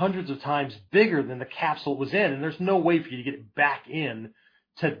 if not hundreds of times bigger than the capsule it was in, and there's no way for you to get it back in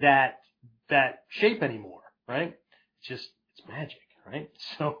to that shape anymore, right? It's magic, right?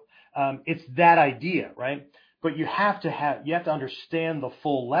 So it's that idea, right? But you have to understand the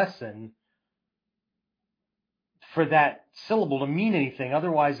full lesson for that syllable to mean anything.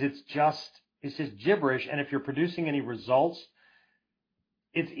 Otherwise, it's just gibberish. And if you're producing any results,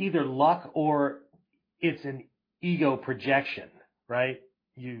 it's either luck or it's an ego projection, right?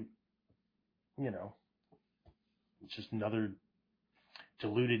 You know, it's just another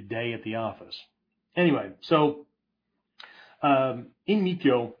diluted day at the office. Anyway, so in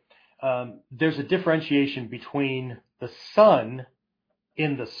Mikyo, there's a differentiation between the sun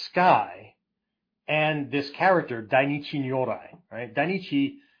in the sky and this character, Dainichi Nyorai, right?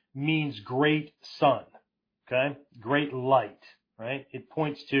 Dainichi means great sun, okay? Great light, right? It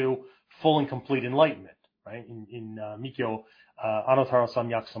points to full and complete enlightenment, right? In Mikyo, Anotara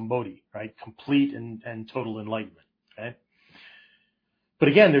Samyak Sambodhi, right? Complete and total enlightenment, okay? But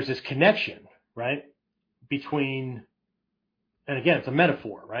again, there's this connection, right? Between, and again, it's a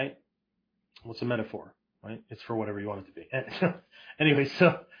metaphor, right? What's a metaphor, right? It's for whatever you want it to be. Anyway,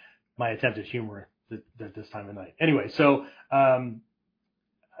 so my attempt at humor at this time of night. Anyway, so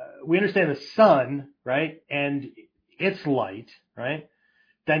we understand the sun, right? And its light, right?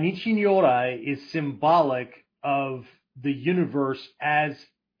 Dainichi Nyorai is symbolic of the universe as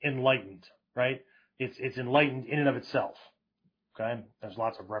enlightened, right? It's enlightened in and of itself. Okay? There's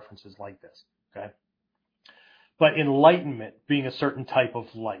lots of references like this. Okay? But enlightenment being a certain type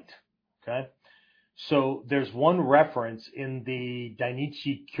of light. Okay? So there's one reference in the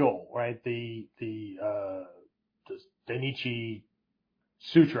Dainichi Kyo, right? The Dainichi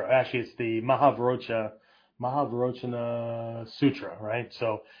Sutra. Actually, it's the Mahavrochana Sutra, right?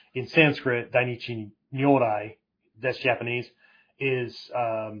 So in Sanskrit, Dainichi Nyorai, that's Japanese, is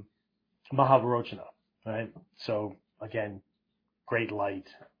Mahavrochana, right? So again, great light,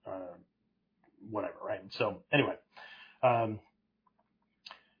 whatever, right? So anyway,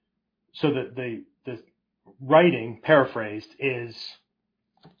 so the writing, paraphrased, is,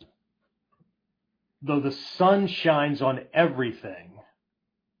 though the sun shines on everything,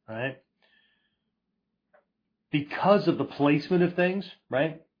 right? Because of the placement of things,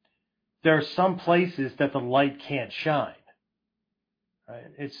 right? There are some places that the light can't shine, right?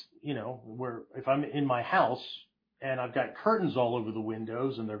 It's, where if I'm in my house and I've got curtains all over the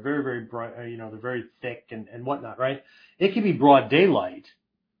windows, and they're very, very bright, they're very thick and whatnot, right? It can be broad daylight,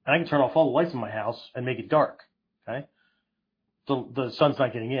 and I can turn off all the lights in my house and make it dark, okay? The sun's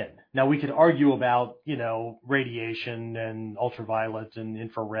not getting in. Now, we could argue about, radiation and ultraviolet and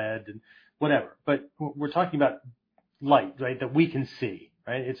infrared and whatever, but we're talking about light, right, that we can see,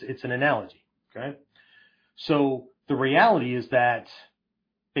 right? It's an analogy, okay? So the reality is that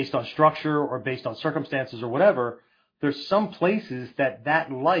based on structure or based on circumstances or whatever, there's some places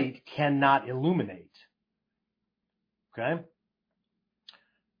that light cannot illuminate. Okay?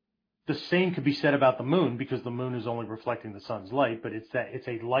 The same could be said about the moon, because the moon is only reflecting the sun's light, but it's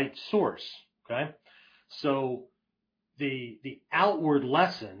a light source. Okay? So the outward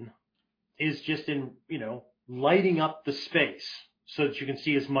lesson is just in, lighting up the space so that you can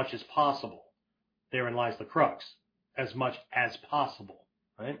see as much as possible. Therein lies the crux. As much as possible.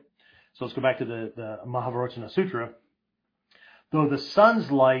 Right? So let's go back to the Mahavrochana Sutra. Though the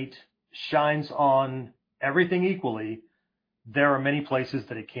sun's light shines on everything equally, there are many places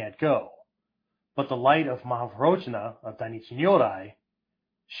that it can't go. But the light of Mahavrochana, of Dainichi Nyorai,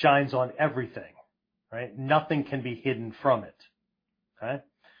 shines on everything. Right? Nothing can be hidden from it. Okay?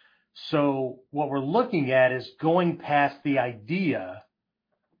 So what we're looking at is going past the idea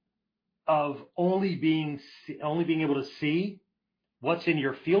of only being able to see what's in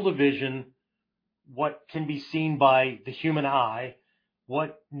your field of vision, what can be seen by the human eye,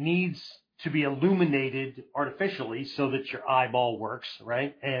 what needs to be illuminated artificially so that your eyeball works,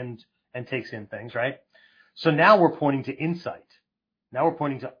 right, and takes in things, right? So now we're pointing to insight. Now we're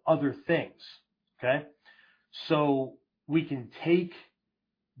pointing to other things, okay? So we can take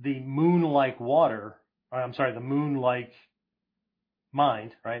the moon-like the moon-like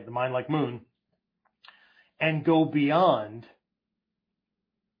mind, right, the mind like moon, and go beyond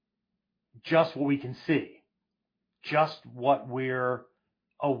just what we can see, just what we're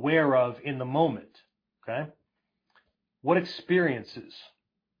aware of in the moment, okay? What experiences,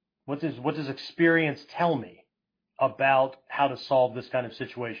 what does experience tell me about how to solve this kind of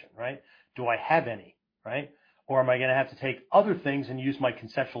situation, right? Do I have any, right? Or am I going to have to take other things and use my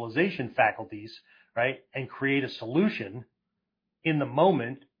conceptualization faculties, right, and create a solution in the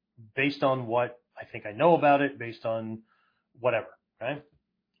moment based on what I think I know about it, based on whatever, right?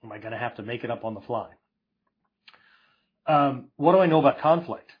 Am I going to have to make it up on the fly? What do I know about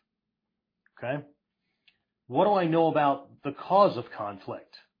conflict? Okay. What do I know about the cause of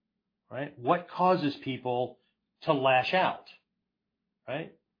conflict? Right? What causes people to lash out?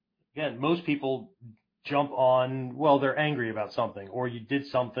 Right? Again, most people jump on, well, they're angry about something, or you did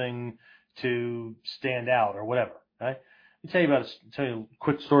something to stand out, or whatever. Right? Let me tell you a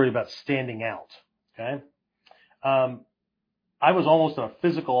quick story about standing out. Okay. I was almost in a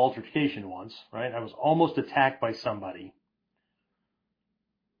physical altercation once, right? I was almost attacked by somebody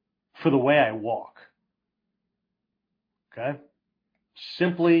for the way I walk. Okay?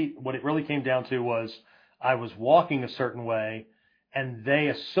 Simply, what it really came down to was I was walking a certain way, and they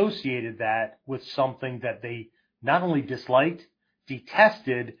associated that with something that they not only disliked,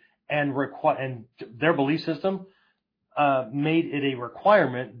 detested, and their belief system made it a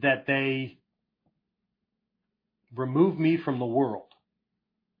requirement that they remove me from the world.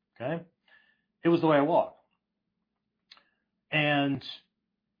 Okay? It was the way I walk. And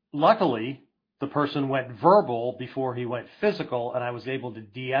luckily, the person went verbal before he went physical, and I was able to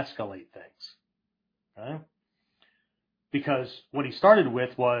de-escalate things. Okay? Because what he started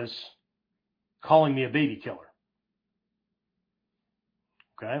with was calling me a baby killer.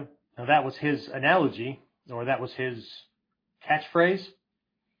 Okay? Now that was his analogy, or that was his catchphrase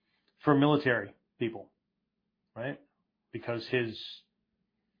for military people. Right? Because his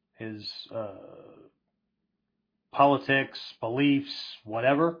politics, beliefs,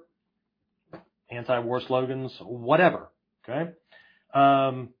 whatever, anti-war slogans, whatever, okay,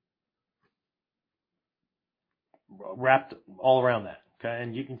 wrapped all around that, okay,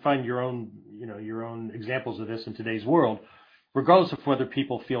 and you can find your own examples of this in today's world, regardless of whether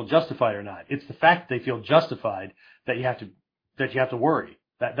people feel justified or not. It's the fact that they feel justified that you have to worry.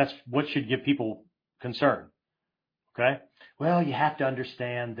 That's what should give people concern. Okay? Well, you have to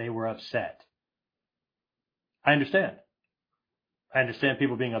understand they were upset. I understand. I understand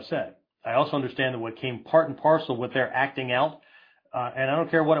people being upset. I also understand that what came part and parcel with their acting out, and I don't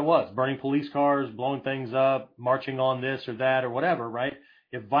care what it was, burning police cars, blowing things up, marching on this or that or whatever, right?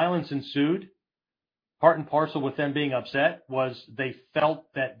 If violence ensued, part and parcel with them being upset was they felt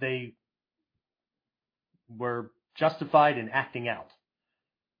that they were justified in acting out.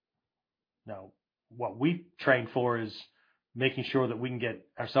 Now, what we train for is making sure that we can get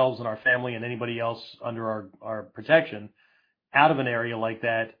ourselves and our family and anybody else under our protection out of an area like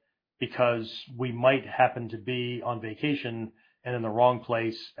that, because we might happen to be on vacation and in the wrong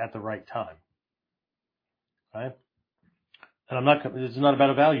place at the right time. Right? And this is not about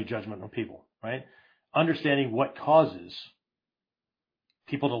a value judgment on people, right? Understanding what causes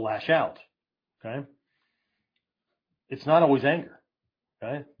people to lash out. Okay? It's not always anger.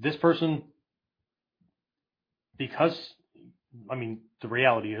 Okay? This person, because, the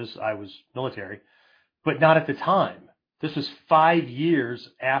reality is I was military, but not at the time. This was 5 years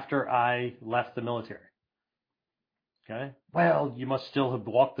after I left the military. Okay? Well, you must still have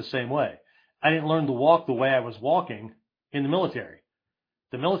walked the same way. I didn't learn to walk the way I was walking in the military.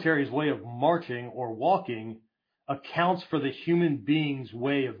 The military's way of marching or walking accounts for the human being's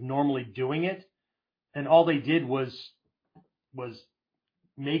way of normally doing it, and all they did was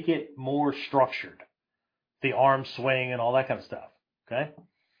make it more structured. The arm swing and all that kind of stuff. Okay?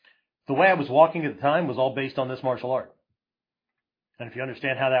 The way I was walking at the time was all based on this martial art. And if you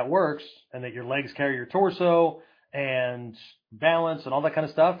understand how that works, and that your legs carry your torso and balance and all that kind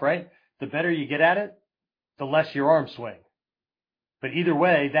of stuff, right? The better you get at it, the less your arms swing. But either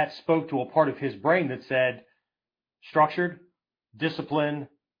way, that spoke to a part of his brain that said, structured, discipline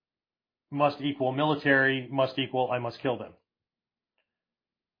must equal military, must equal I must kill them.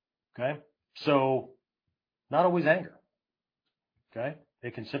 Okay? So, not always anger. Okay?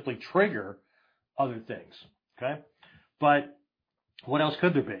 It can simply trigger other things. Okay? But what else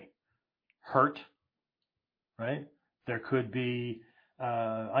could there be? Hurt. Right? There could be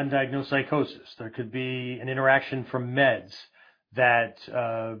undiagnosed psychosis. There could be an interaction from meds that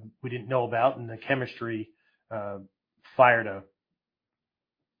we didn't know about, and the chemistry fired a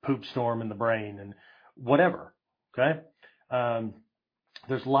poop storm in the brain and whatever. Okay?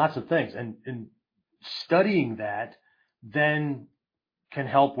 There's lots of things. And studying that then can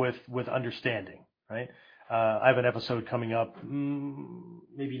help with understanding, right? I have an episode coming up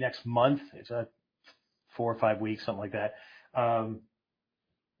maybe next month. It's 4 or 5 weeks, something like that,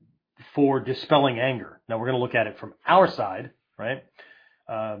 for dispelling anger. Now, we're going to look at it from our side, right?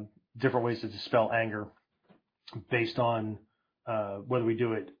 Different ways to dispel anger based on whether we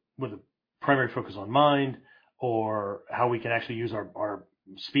do it with a primary focus on mind, or how we can actually use our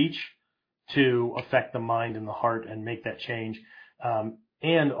speech to affect the mind and the heart and make that change.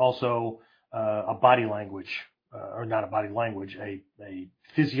 And also a body language, or not a body language, a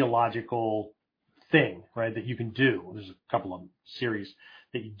physiological thing, right, that you can do. There's a couple of series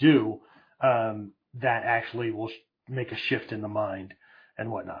that you do that actually will make a shift in the mind and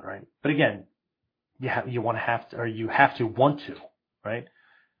whatnot, right? But again, you have to want to, right?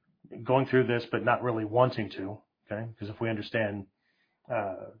 Going through this, but not really wanting to, okay? Because if we understand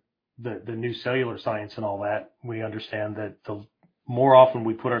the new cellular science and all that, we understand that the more often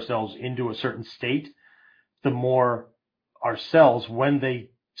we put ourselves into a certain state, the more our cells, when they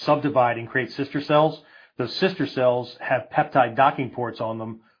subdivide and create sister cells, those sister cells have peptide docking ports on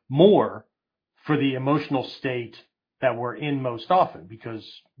them more for the emotional state that we're in most often, because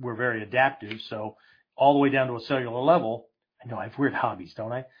we're very adaptive. So all the way down to a cellular level, I know I have weird hobbies,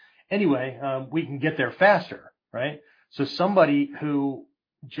 don't I? Anyway, we can get there faster, right? So somebody who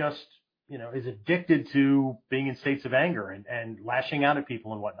just, is addicted to being in states of anger and lashing out at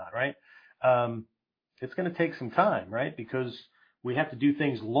people and whatnot, right? It's going to take some time, right? Because we have to do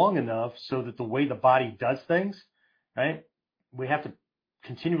things long enough so that the way the body does things, right? We have to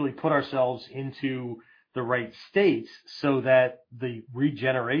continually put ourselves into the right states so that the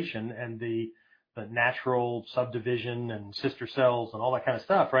regeneration and the natural subdivision and sister cells and all that kind of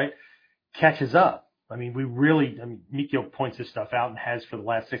stuff, right, catches up. Mikio points this stuff out and has for the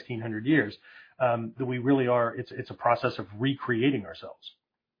last 1,600 years, that we really are, it's a process of recreating ourselves.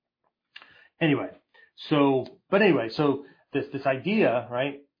 So this idea,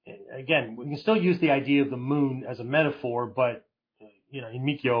 right, again, we can still use the idea of the moon as a metaphor, but, in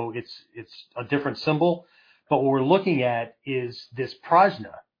Mikio, it's a different symbol. But what we're looking at is this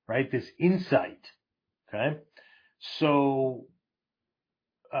prajna, right, this insight, okay? So,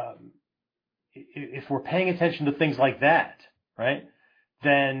 if we're paying attention to things like that, right,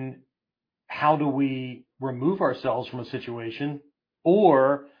 then how do we remove ourselves from a situation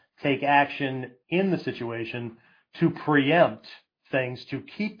or take action in the situation to preempt things to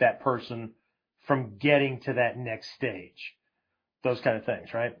keep that person from getting to that next stage? Those kind of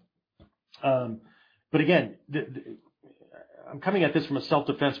things, right? But again, I'm coming at this from a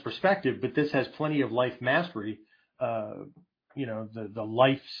self-defense perspective, but this has plenty of life mastery, the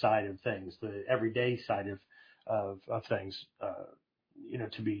life side of things, the everyday side of things,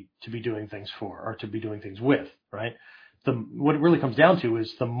 to be doing things for, or to be doing things with, right? what it really comes down to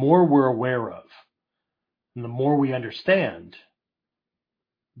is the more we're aware of and the more we understand,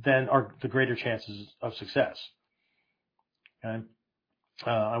 then the greater chances of success. Okay.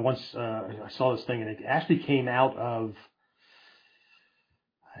 I saw this thing, and it actually came out of,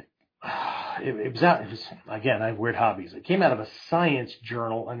 it was, again, I have weird hobbies. It came out of a science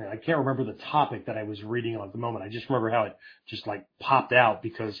journal, and I can't remember the topic that I was reading on at the moment. I just remember how it just like popped out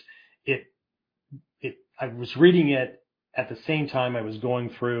because I was reading it at the same time I was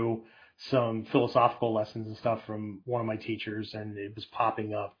going through some philosophical lessons and stuff from one of my teachers, and it was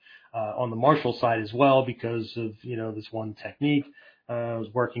popping up on the martial side as well because of, this one technique I was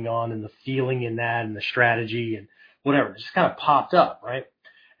working on and the feeling in that and the strategy and whatever. It just kind of popped up, right?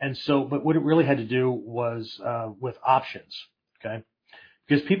 And so, but what it really had to do was with options, okay?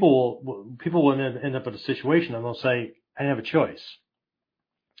 Because people will end up in a situation and they'll say, I didn't have a choice,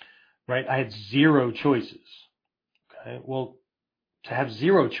 right? I had zero choices, okay? Well, to have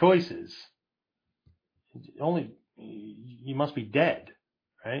zero choices, you must be dead,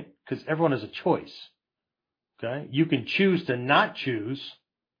 right? Because everyone has a choice, okay? You can choose to not choose,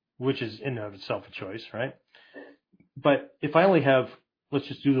 which is in and of itself a choice, right? But if I only have, let's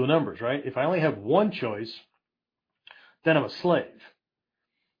just do the numbers, right? If I only have one choice, then I'm a slave,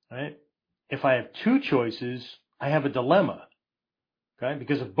 right? If I have two choices, I have a dilemma, okay?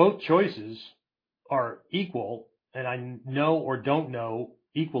 Because if both choices are equal and I know or don't know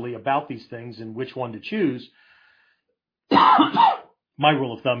equally about these things and which one to choose, my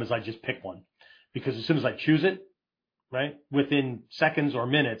rule of thumb is I just pick one. Because as soon as I choose it, right, within seconds or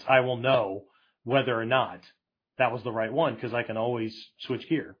minutes, I will know whether or not that was the right one because I can always switch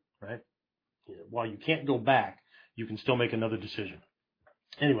gear, right? While you can't go back, you can still make another decision.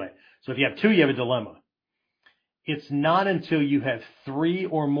 Anyway, so if you have two, you have a dilemma. It's not until you have three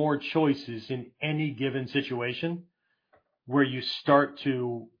or more choices in any given situation where you start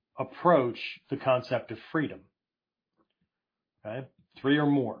to approach the concept of freedom. Okay? Three or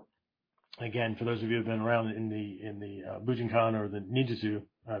more. Again, for those of you who have been around in the Bujinkan or the ninjutsu,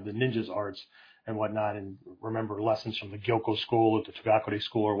 the ninjas arts and whatnot, and remember lessons from the Gyoko school or the Togakure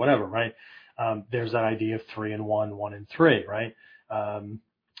school or whatever, right? There's that idea of 3 and 1, 1 and 3, right?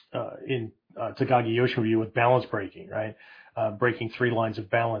 In Takagi Yoshinryu with balance breaking, right? Breaking 3 lines of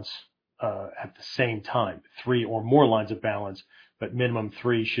balance at the same time, 3 or more lines of balance, but minimum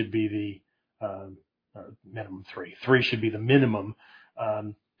 3 should be the minimum 3. 3 should be the minimum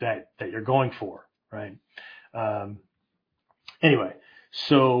that you're going for, right? Anyway,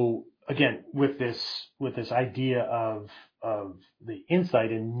 so again, with this idea of the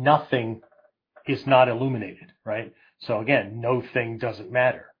insight and nothing is not illuminated, right? So again, no thing doesn't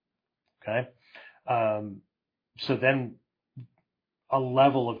matter. Okay. So then a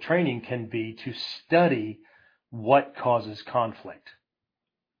level of training can be to study what causes conflict.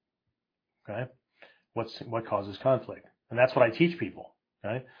 Okay. What causes conflict? And that's what I teach people.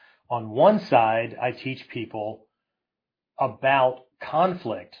 Okay. On one side, I teach people about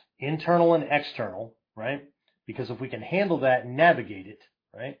conflict, internal and external, right? Because if we can handle that and navigate it,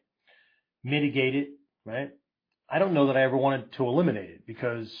 right? Mitigate it, right? I don't know that I ever wanted to eliminate it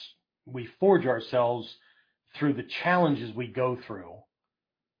because we forge ourselves through the challenges we go through,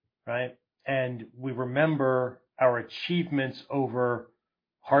 right? And we remember our achievements over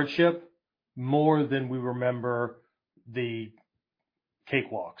hardship more than we remember the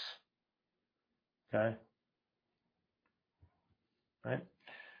cakewalks, okay? Right?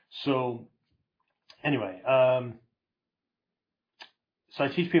 So anyway, so I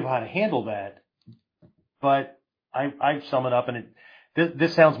teach people how to handle that, but I sum it up, and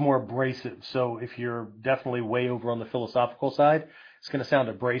this sounds more abrasive. So if you're definitely way over on the philosophical side, it's going to sound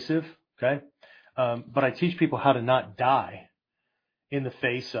abrasive, okay? But I teach people how to not die in the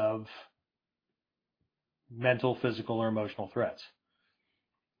face of mental, physical, or emotional threats.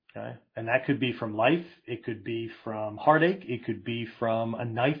 Okay? And that could be from life. It could be from heartache. It could be from a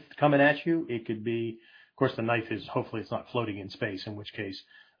knife coming at you. It could be, of course, the knife is, hopefully it's not floating in space, in which case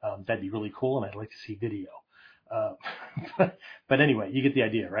that'd be really cool, and I'd like to see video. But anyway, you get the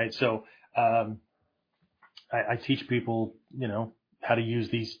idea, right? So I teach people, how to use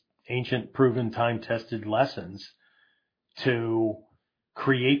these ancient, proven, time-tested lessons to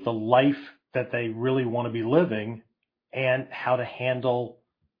create the life that they really want to be living and how to handle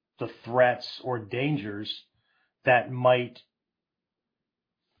the threats or dangers that might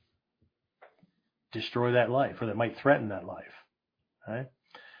destroy that life or that might threaten that life, right?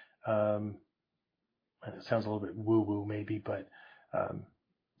 And it sounds a little bit woo-woo maybe, but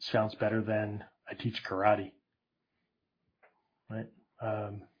sounds better than I teach karate, right?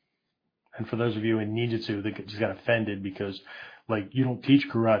 And for those of you in ninjutsu that just got offended because, like, you don't teach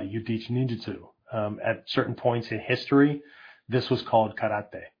karate, you teach ninjutsu. At certain points in history, this was called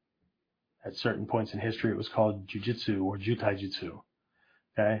karate. At certain points in history, it was called jujitsu or jutaijutsu.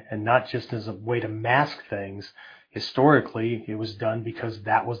 Okay? And not just as a way to mask things. Historically, it was done because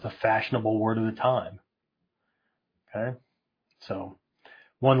that was the fashionable word of the time. Okay? So,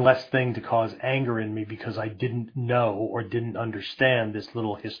 one less thing to cause anger in me because I didn't know or didn't understand this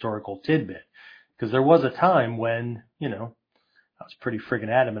little historical tidbit. Because there was a time when, I was pretty friggin'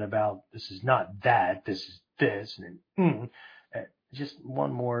 adamant about this is not that, this is this, and just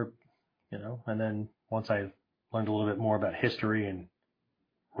one more, and then once I learned a little bit more about history and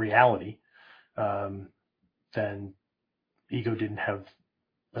reality, then ego didn't have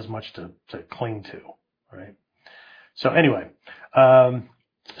as much to cling to, right? So anyway,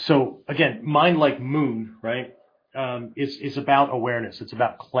 so again, mind like moon, right, is about awareness. It's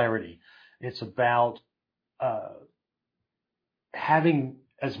about clarity. It's about having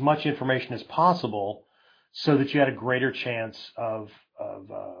as much information as possible so that you had a greater chance of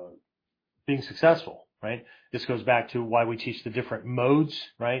being successful, right? This goes back to why we teach the different modes,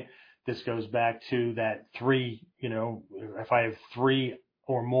 right? This goes back to that three, if I have three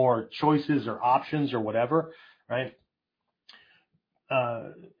or more choices or options or whatever, right?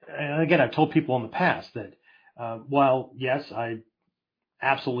 And again, I've told people in the past that while, yes, I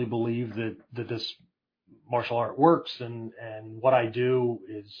absolutely believe that this martial art works and what I do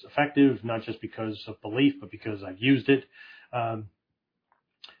is effective, not just because of belief, but because I've used it.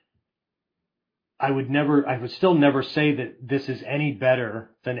 I would still never say that this is any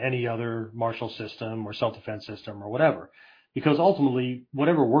better than any other martial system or self-defense system or whatever, because ultimately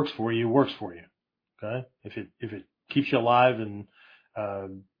whatever works for you works for you. Okay. If it keeps you alive and,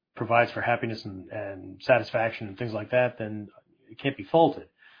 provides for happiness and satisfaction and things like that, then it can't be faulted.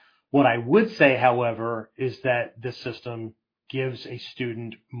 What I would say, however, is that this system gives a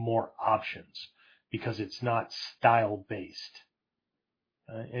student more options because it's not style-based.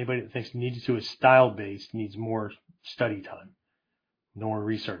 Anybody that thinks ninjutsu is style-based needs more study time, more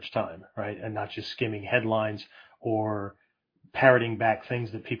research time, right? And not just skimming headlines or parroting back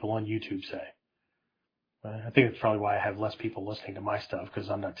things that people on YouTube say. I think that's probably why I have less people listening to my stuff,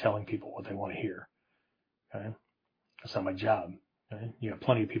 because I'm not telling people what they want to hear. Okay? That's not my job. Okay? You have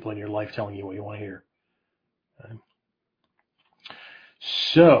plenty of people in your life telling you what you want to hear. Okay?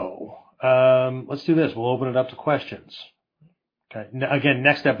 So, let's do this. We'll open it up to questions. Okay. Again,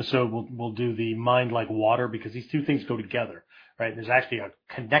 next episode we'll do the mind like water, because these two things go together, right? There's actually a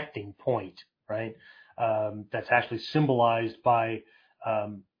connecting point, right? That's actually symbolized by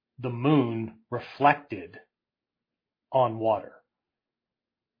the moon reflected on water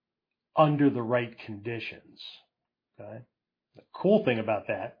under the right conditions. Okay. The cool thing about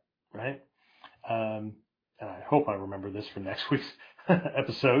that, right? And I hope I remember this for next week's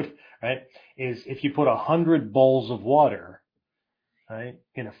episode, right? Is if you put 100 bowls of water, right,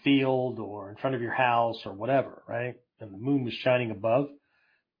 in a field or in front of your house or whatever, right, and the moon was shining above,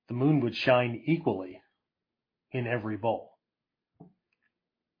 the moon would shine equally in every bowl.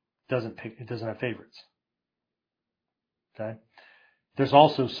 It doesn't have favorites. Okay. There's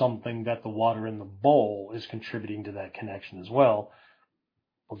also something that the water in the bowl is contributing to that connection as well.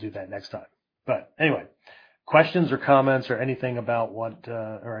 We'll do that next time. But anyway, questions or comments or anything about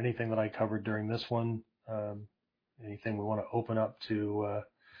or anything that I covered during this one, anything we want to open up to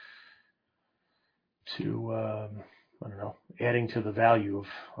I don't know, adding to the value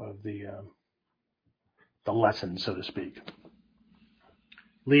of the lesson, so to speak.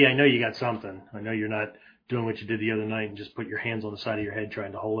 Lee, I know you got something. I know you're not doing what you did the other night and just put your hands on the side of your head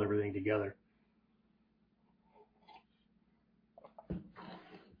trying to hold everything together.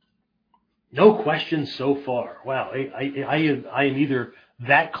 No questions so far. Wow, I am either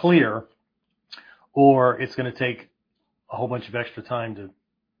that clear or it's going to take a whole bunch of extra time to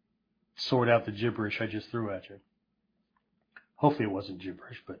sort out the gibberish I just threw at you. Hopefully it wasn't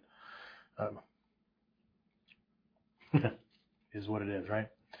gibberish, but is what it is, right?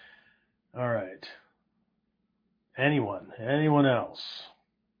 All right. Anyone else?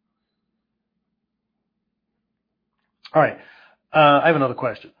 All right. I have another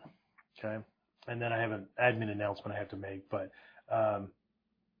question. Okay. And then I have an admin announcement I have to make, but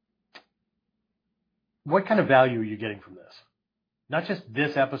what kind of value are you getting from this? Not just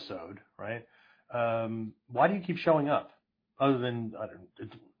this episode, right? Why do you keep showing up? Other than,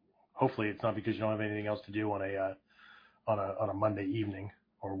 hopefully it's not because you don't have anything else to do on a Monday evening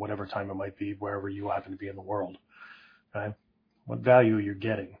or whatever time it might be, wherever you happen to be in the world. Okay? What value are you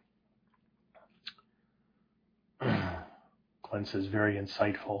getting? Glenn says very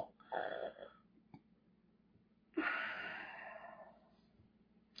insightful.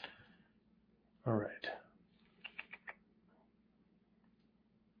 All right.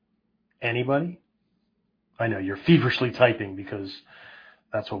 Anybody? I know you're feverishly typing because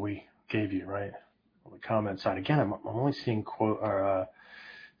that's what we gave you, right? On the comment side. Again, I'm only seeing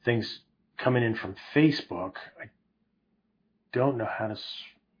things coming in from Facebook. I don't know how to,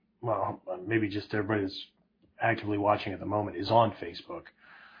 well, maybe just everybody that's actively watching at the moment is on Facebook.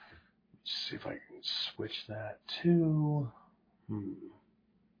 Let's see if I can switch that to, what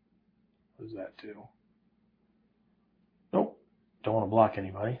does that do? Nope, don't want to block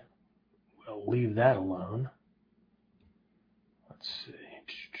anybody. We'll leave that alone. Let's see.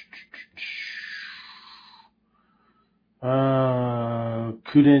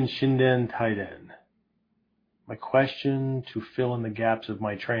 Kuden, Shinden, Taiden. My question to fill in the gaps of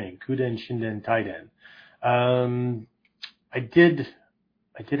my training. Kuden, Shinden, Taiden. I did it.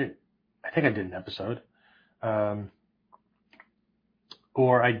 I think I did an episode.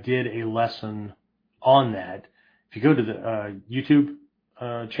 Or I did a lesson on that. If you go to the YouTube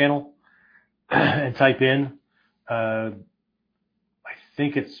channel and type in, I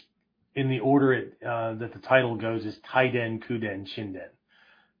think it's in the order that the title goes is Taiden, Kuden, Shinden.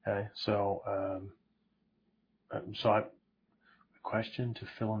 Okay, so a question to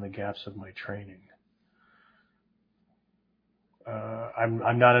fill in the gaps of my training.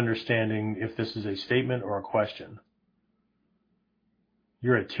 I'm not understanding if this is a statement or a question.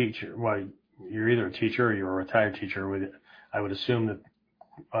 You're a teacher. Well, you're either a teacher or you're a retired teacher. I would assume that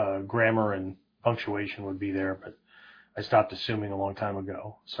grammar and punctuation would be there, but I stopped assuming a long time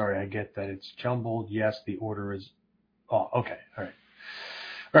ago. Sorry, I get that it's jumbled. Yes, the order is... Oh, okay. All right.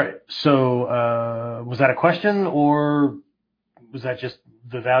 All right. So was that a question, or was that just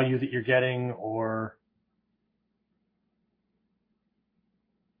the value that you're getting, or...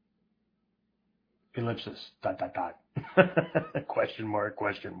 Ellipsis, ... question mark.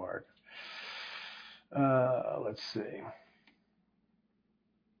 Let's see.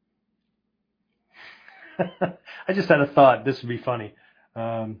 I just had a thought. This would be funny.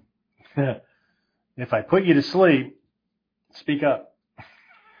 If I put you to sleep, speak up.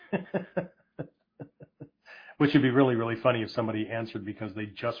 Which would be really, really funny if somebody answered because they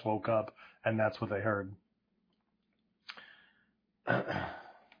just woke up and that's what they heard. But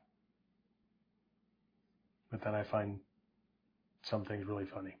then I find some things really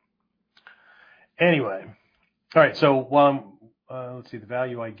funny. Anyway. All right. So while let's see, the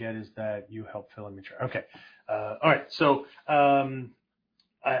value I get is that you help fill in mature. Okay. All right. So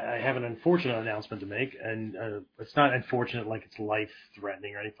I have an unfortunate announcement to make, and it's not unfortunate like it's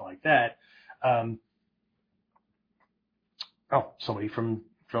life-threatening or anything like that. Somebody from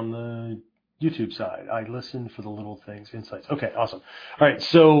the YouTube side. I listen for the little things, insights. Okay, awesome. All right.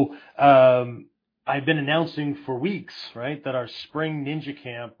 So I've been announcing for weeks, right, that our spring ninja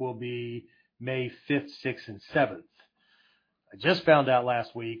camp will be May 5th, 6th, and 7th. I just found out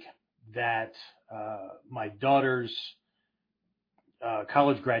last week that my daughter's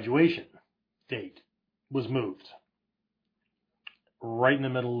college graduation date was moved right in the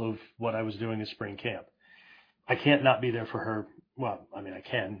middle of what I was doing as spring camp. I can't not be there for her. Well, I mean, I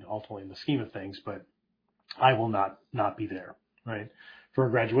can ultimately in the scheme of things, but I will not be there, right, for her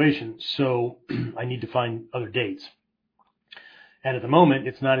graduation. So I need to find other dates. And at the moment,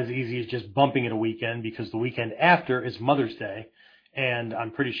 it's not as easy as just bumping it a weekend because the weekend after is Mother's Day. And I'm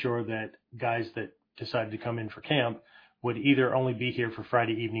pretty sure that guys that decided to come in for camp would either only be here for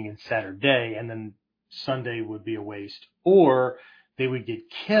Friday evening and Saturday, and then Sunday would be a waste, or they would get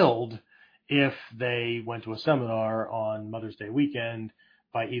killed if they went to a seminar on Mother's Day weekend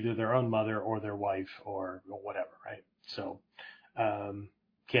by either their own mother or their wife or whatever, right? So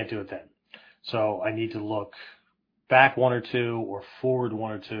can't do it then. So I need to look back one or two or forward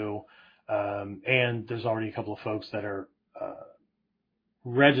one or two, and there's already a couple of folks that are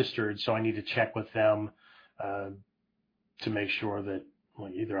registered, so I need to check with them to make sure that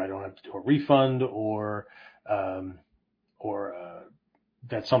either I don't have to do a refund or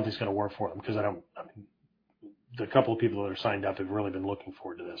that something's going to work for them, because the couple of people that are signed up have really been looking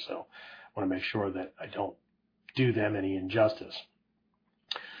forward to this, so I want to make sure that I don't do them any injustice.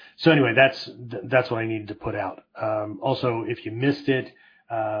 So anyway, that's what I needed to put out. Also, if you missed it,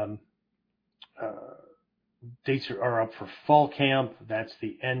 dates are up for fall camp. That's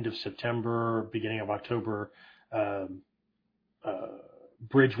the end of September, beginning of October,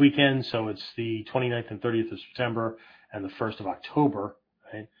 bridge weekend. So it's the 29th and 30th of September and the 1st of October,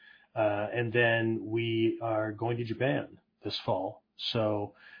 right? And then we are going to Japan this fall.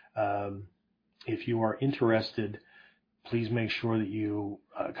 So if you are interested, please make sure that you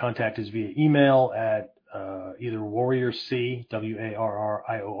contact us via email at either Warrior C,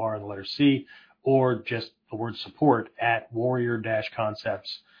 WARRIOR and the letter C, or just the word support at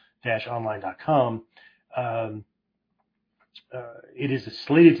warrior-concepts-online.com. It is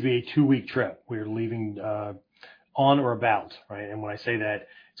slated to be a 2-week trip. We're leaving on or about, right? And when I say that,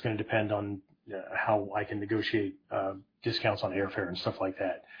 it's going to depend on how I can negotiate discounts on airfare and stuff like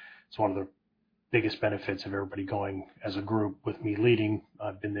that. It's one of the biggest benefits of everybody going as a group with me leading.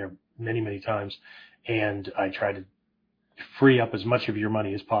 I've been there many, many times, and I try to free up as much of your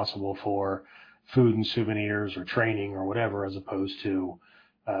money as possible for food and souvenirs or training or whatever, as opposed to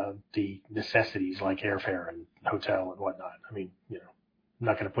the necessities like airfare and hotel and whatnot. I mean, I'm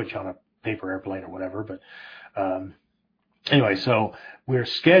not going to put you on a paper airplane or whatever, but anyway, so we're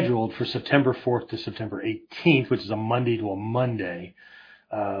scheduled for September 4th to September 18th, which is a Monday to a Monday.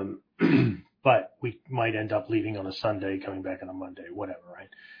 But we might end up leaving on a Sunday, coming back on a Monday, whatever, right?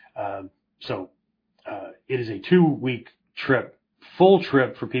 So it is a 2-week trip, full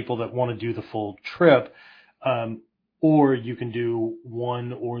trip for people that want to do the full trip, or you can do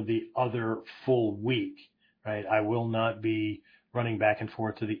one or the other full week, right? I will not be running back and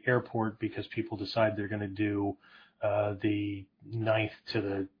forth to the airport because people decide they're going to do the 9th to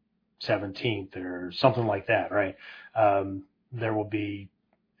the 17th or something like that, right? There will be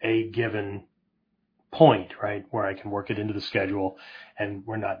a given point, right, where I can work it into the schedule and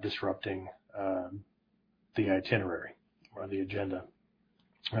we're not disrupting the itinerary or the agenda,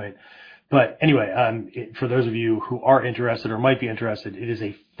 right? But anyway, for those of you who are interested or might be interested, it is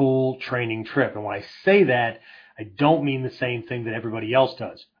a full training trip. And when I say that, I don't mean the same thing that everybody else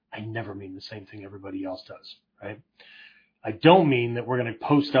does. I never mean the same thing everybody else does, right? I don't mean that we're going to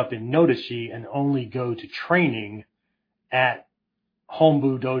post up in Notice Sheet and only go to training at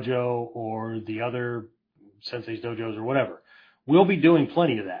Hombu Dojo or the other Sensei's dojos or whatever. We'll be doing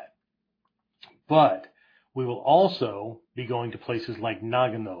plenty of that. But we will also be going to places like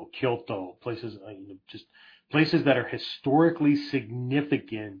Nagano, Kyoto, places, just places that are historically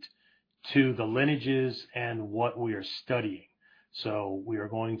significant to the lineages and what we are studying. So we are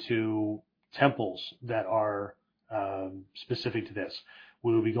going to temples that are specific to this.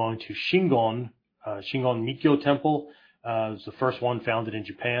 We will be going to Shingon Mikyo Temple. It's the first one founded in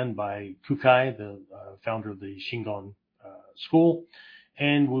Japan by Kukai, the founder of the Shingon school.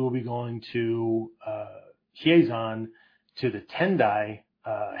 And we will be going to Hiezan, to the Tendai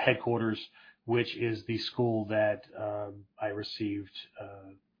headquarters, which is the school that I received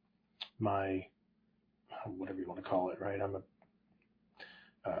my, whatever you want to call it, right? I'm a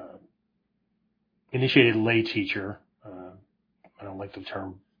initiated lay teacher. I don't like the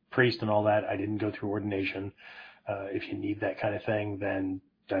term priest and all that. I didn't go through ordination. If you need that kind of thing, then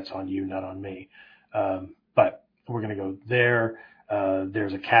that's on you, not on me. But we're going to go there.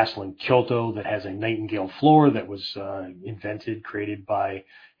 There's a castle in Kyoto that has a nightingale floor that was created by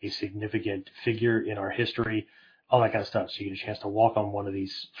a significant figure in our history, all that kind of stuff. So you get a chance to walk on one of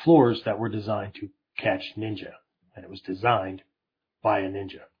these floors that were designed to catch ninja, and it was designed by a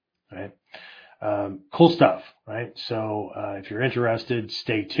ninja, right? Cool stuff, right? So if you're interested,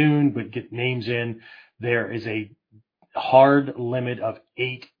 stay tuned, but get names in. There is a hard limit of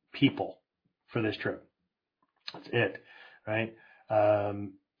 8 people for this trip. That's it, right?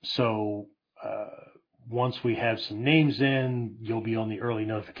 So once we have some names in, you'll be on the early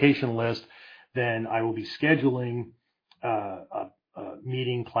notification list. Then I will be scheduling a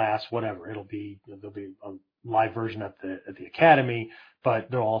meeting, class, whatever. There'll be a live version at the academy, but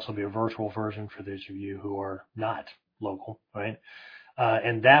there'll also be a virtual version for those of you who are not local, right?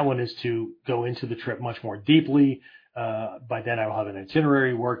 And that one is to go into the trip much more deeply. By then I will have an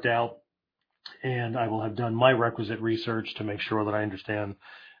itinerary worked out, and I will have done my requisite research to make sure that I understand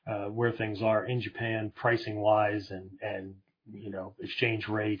where things are in Japan, pricing wise, and exchange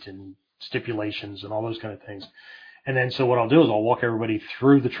rate and stipulations and all those kind of things. And then so what I'll do is I'll walk everybody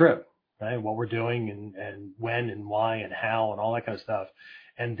through the trip, right? What we're doing and when and why and how and all that kind of stuff.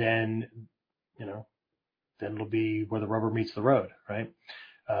 And then, then it'll be where the rubber meets the road, right?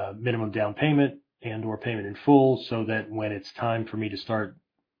 Minimum down payment and or payment in full, so that when it's time for me to start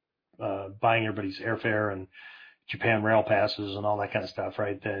buying everybody's airfare and Japan rail passes and all that kind of stuff,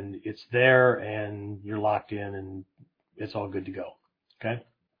 right? Then it's there and you're locked in and it's all good to go. Okay.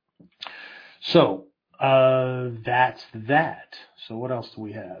 So, that's that. So what else do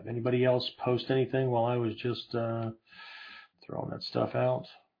we have? Anybody else post anything while I was just, throwing that stuff out?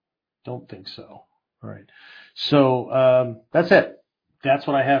 Don't think so. All right. So, that's it. That's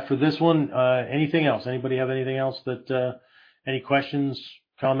what I have for this one. Anything else? Anybody have anything else that, any questions,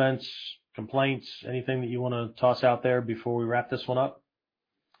 comments, complaints, anything that you want to toss out there before we wrap this one up?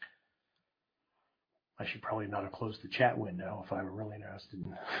 I should probably not have closed the chat window if I were really interested.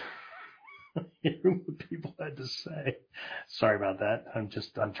 hearing what people had to say. Sorry about that. I'm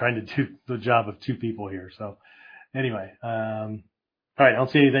trying to do the job of two people here. So anyway, all right, I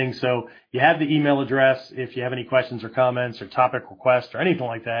don't see anything. So you have the email address. If you have any questions or comments or topic requests or anything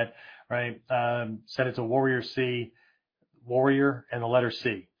like that, right, send it to Warrior and the letter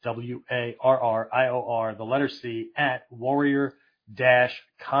C, WARRIOR, the letter C, at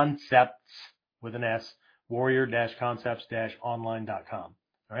warrior-concepts with an S, warrior-concepts-online.com.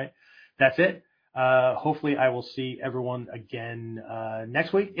 All right, that's it. Hopefully I will see everyone again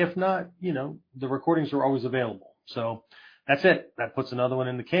next week. If not, the recordings are always available. So that's it. That puts another one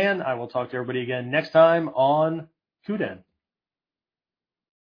in the can. I will talk to everybody again next time on KUDEN.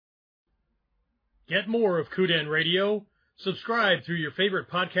 Get more of KUDEN Radio. Subscribe through your favorite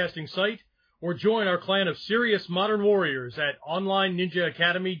podcasting site or join our clan of serious modern warriors at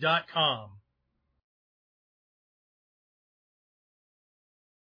OnlineNinjaAcademy.com.